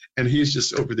in. And he's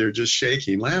just over there just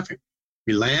shaking, laughing.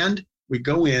 We land, we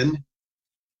go in,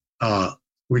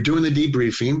 we're doing the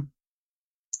debriefing.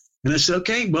 And I said,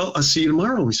 okay, well, I'll see you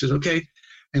tomorrow. He says, okay.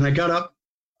 And I got up,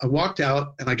 I walked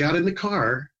out, and I got in the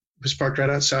car. It was parked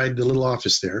right outside the little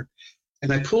office there.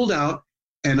 And I pulled out,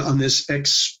 and on this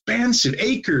expansive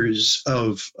acres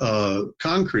of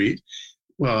concrete,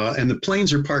 and the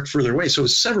planes are parked further away, so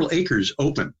it's several acres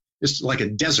open. It's like a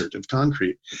desert of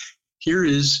concrete. Here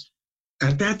is,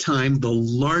 at that time, the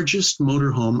largest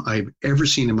motorhome I've ever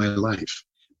seen in my life.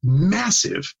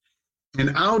 Massive.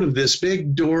 And out of this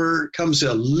big door comes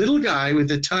a little guy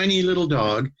with a tiny little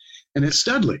dog, and it's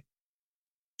Dudley.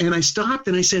 And I stopped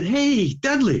and I said, hey,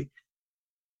 Dudley.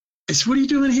 I said, what are you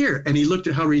doing here? And he looked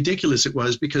at how ridiculous it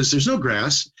was because there's no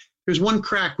grass. There's one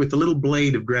crack with a little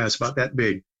blade of grass about that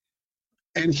big.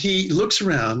 And he looks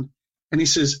around and he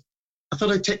says, I thought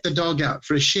I'd take the dog out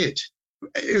for a shit.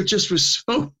 It just was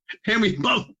so, and we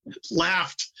both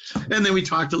laughed. And then we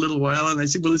talked a little while and I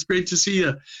said, well, it's great to see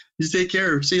you. You take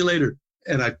care. See you later.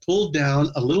 And I pulled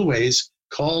down a little ways,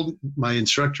 called my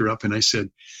instructor up, and I said,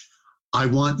 I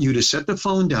want you to set the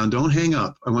phone down. Don't hang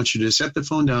up. I want you to set the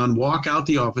phone down, walk out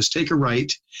the office, take a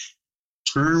right,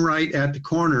 turn right at the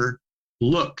corner,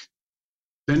 look,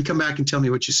 then come back and tell me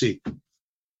what you see.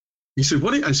 He said,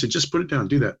 what? I said, just put it down.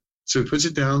 Do that. So he puts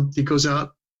it down. He goes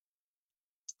out.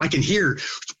 I can hear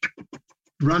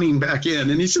running back in,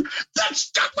 and he said,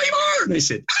 "That's Dudley Moore." And I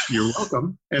said, "You're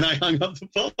welcome." And I hung up the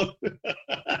phone.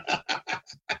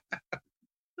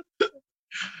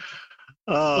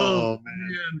 Oh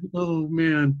man. Oh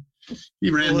man. He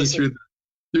ran me through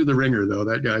the ringer, though.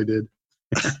 That guy did.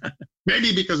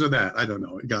 Maybe because of that. I don't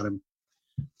know. It got him.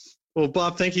 Well,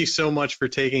 Bob, thank you so much for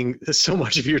taking so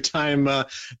much of your time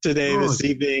this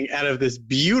evening out of this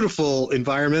beautiful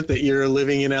environment that you're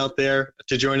living in out there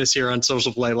to join us here on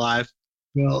Social Flight Live.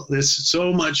 Well, it's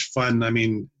so much fun. I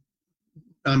mean,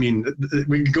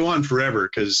 we can go on forever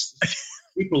because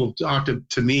people talk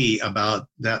to me about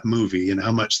that movie and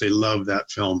how much they love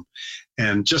that film,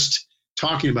 and just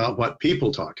talking about what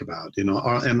people talk about,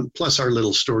 and plus our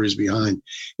little stories behind.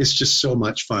 It's just so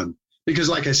much fun because,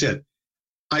 like I said,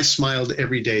 I smiled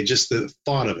every day, just the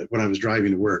thought of it when I was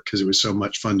driving to work, because it was so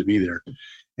much fun to be there.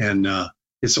 And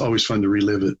it's always fun to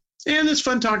relive it. And it's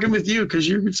fun talking with you because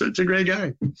you're such a great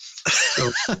guy.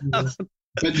 So,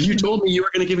 but you told me you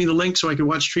were going to give me the link so I could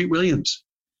watch Treat Williams.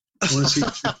 I want to see.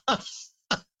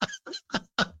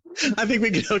 I think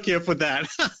we can hook you up with that.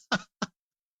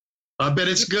 I bet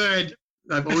it's good.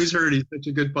 I've always heard he's such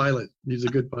a good pilot. He's a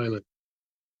good pilot.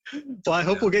 Well, I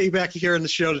hope we'll get you back here on the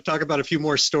show to talk about a few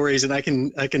more stories, and I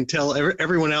can tell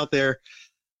everyone out there,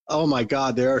 oh my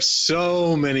God, there are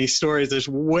so many stories. There's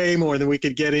way more than we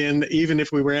could get in, even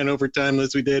if we ran over time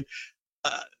as we did.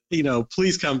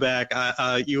 Please come back.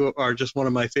 You are just one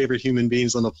of my favorite human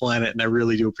beings on the planet, and I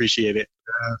really do appreciate it.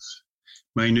 Yes.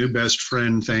 My new best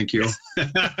friend, thank you.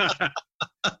 I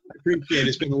appreciate it.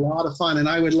 It's been a lot of fun, and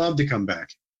I would love to come back.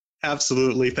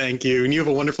 Absolutely. Thank you. And you have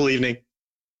a wonderful evening.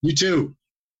 You too.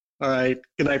 All right.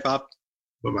 Good night, Bob.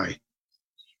 Bye-bye.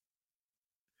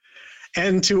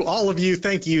 And to all of you,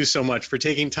 thank you so much for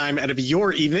taking time out of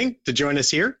your evening to join us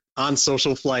here on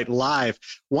Social Flight Live.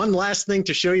 One last thing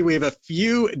to show you, we have a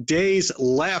few days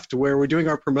left where we're doing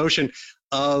our promotion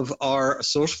of our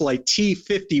SocialFlight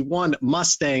T51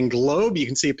 Mustang Globe. You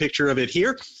can see a picture of it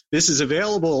here. This is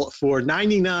available for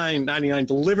 $99.99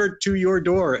 delivered to your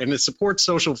door, and it supports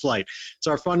SocialFlight. It's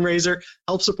our fundraiser.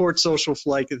 Help support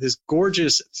SocialFlight. This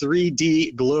gorgeous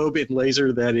 3D globe in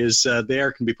laser that is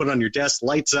there, can be put on your desk,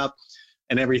 lights up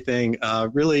and everything.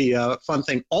 Really fun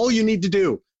thing. All you need to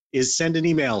do is send an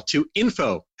email to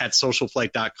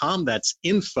info@socialflight.com. That's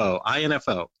info,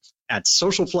 I-N-F-O,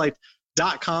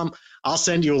 @socialflight.com. I'll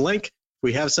send you a link. If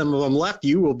we have some of them left,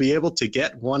 you will be able to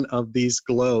get one of these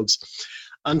globes.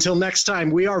 Until next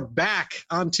time, we are back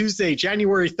on Tuesday,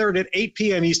 January 3rd at 8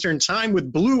 p.m. Eastern Time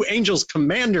with Blue Angels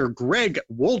Commander Greg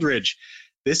Woldridge.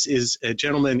 This is a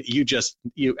gentleman you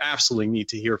absolutely need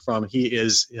to hear from. He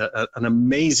is an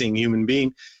amazing human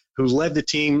being who led the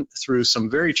team through some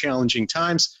very challenging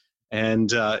times,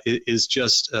 and is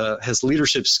just has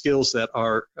leadership skills that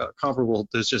are comparable.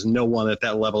 There's just no one at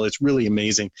that level. It's really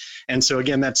amazing. And so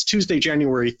again, that's Tuesday,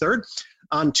 January 3rd.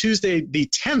 On Tuesday, the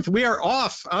 10th, we are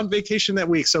off on vacation that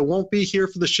week, so won't be here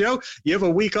for the show. You have a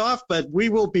week off, but we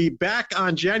will be back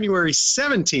on January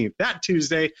 17th, that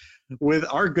Tuesday, with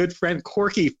our good friend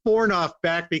Corky Fornoff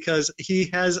back, because he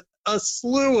has a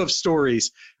slew of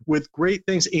stories with great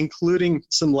things, including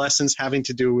some lessons having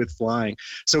to do with flying.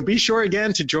 So be sure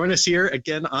again to join us here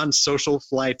again on Social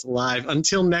Flight Live.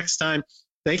 Until next time,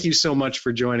 thank you so much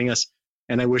for joining us,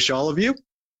 and I wish all of you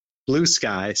blue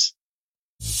skies.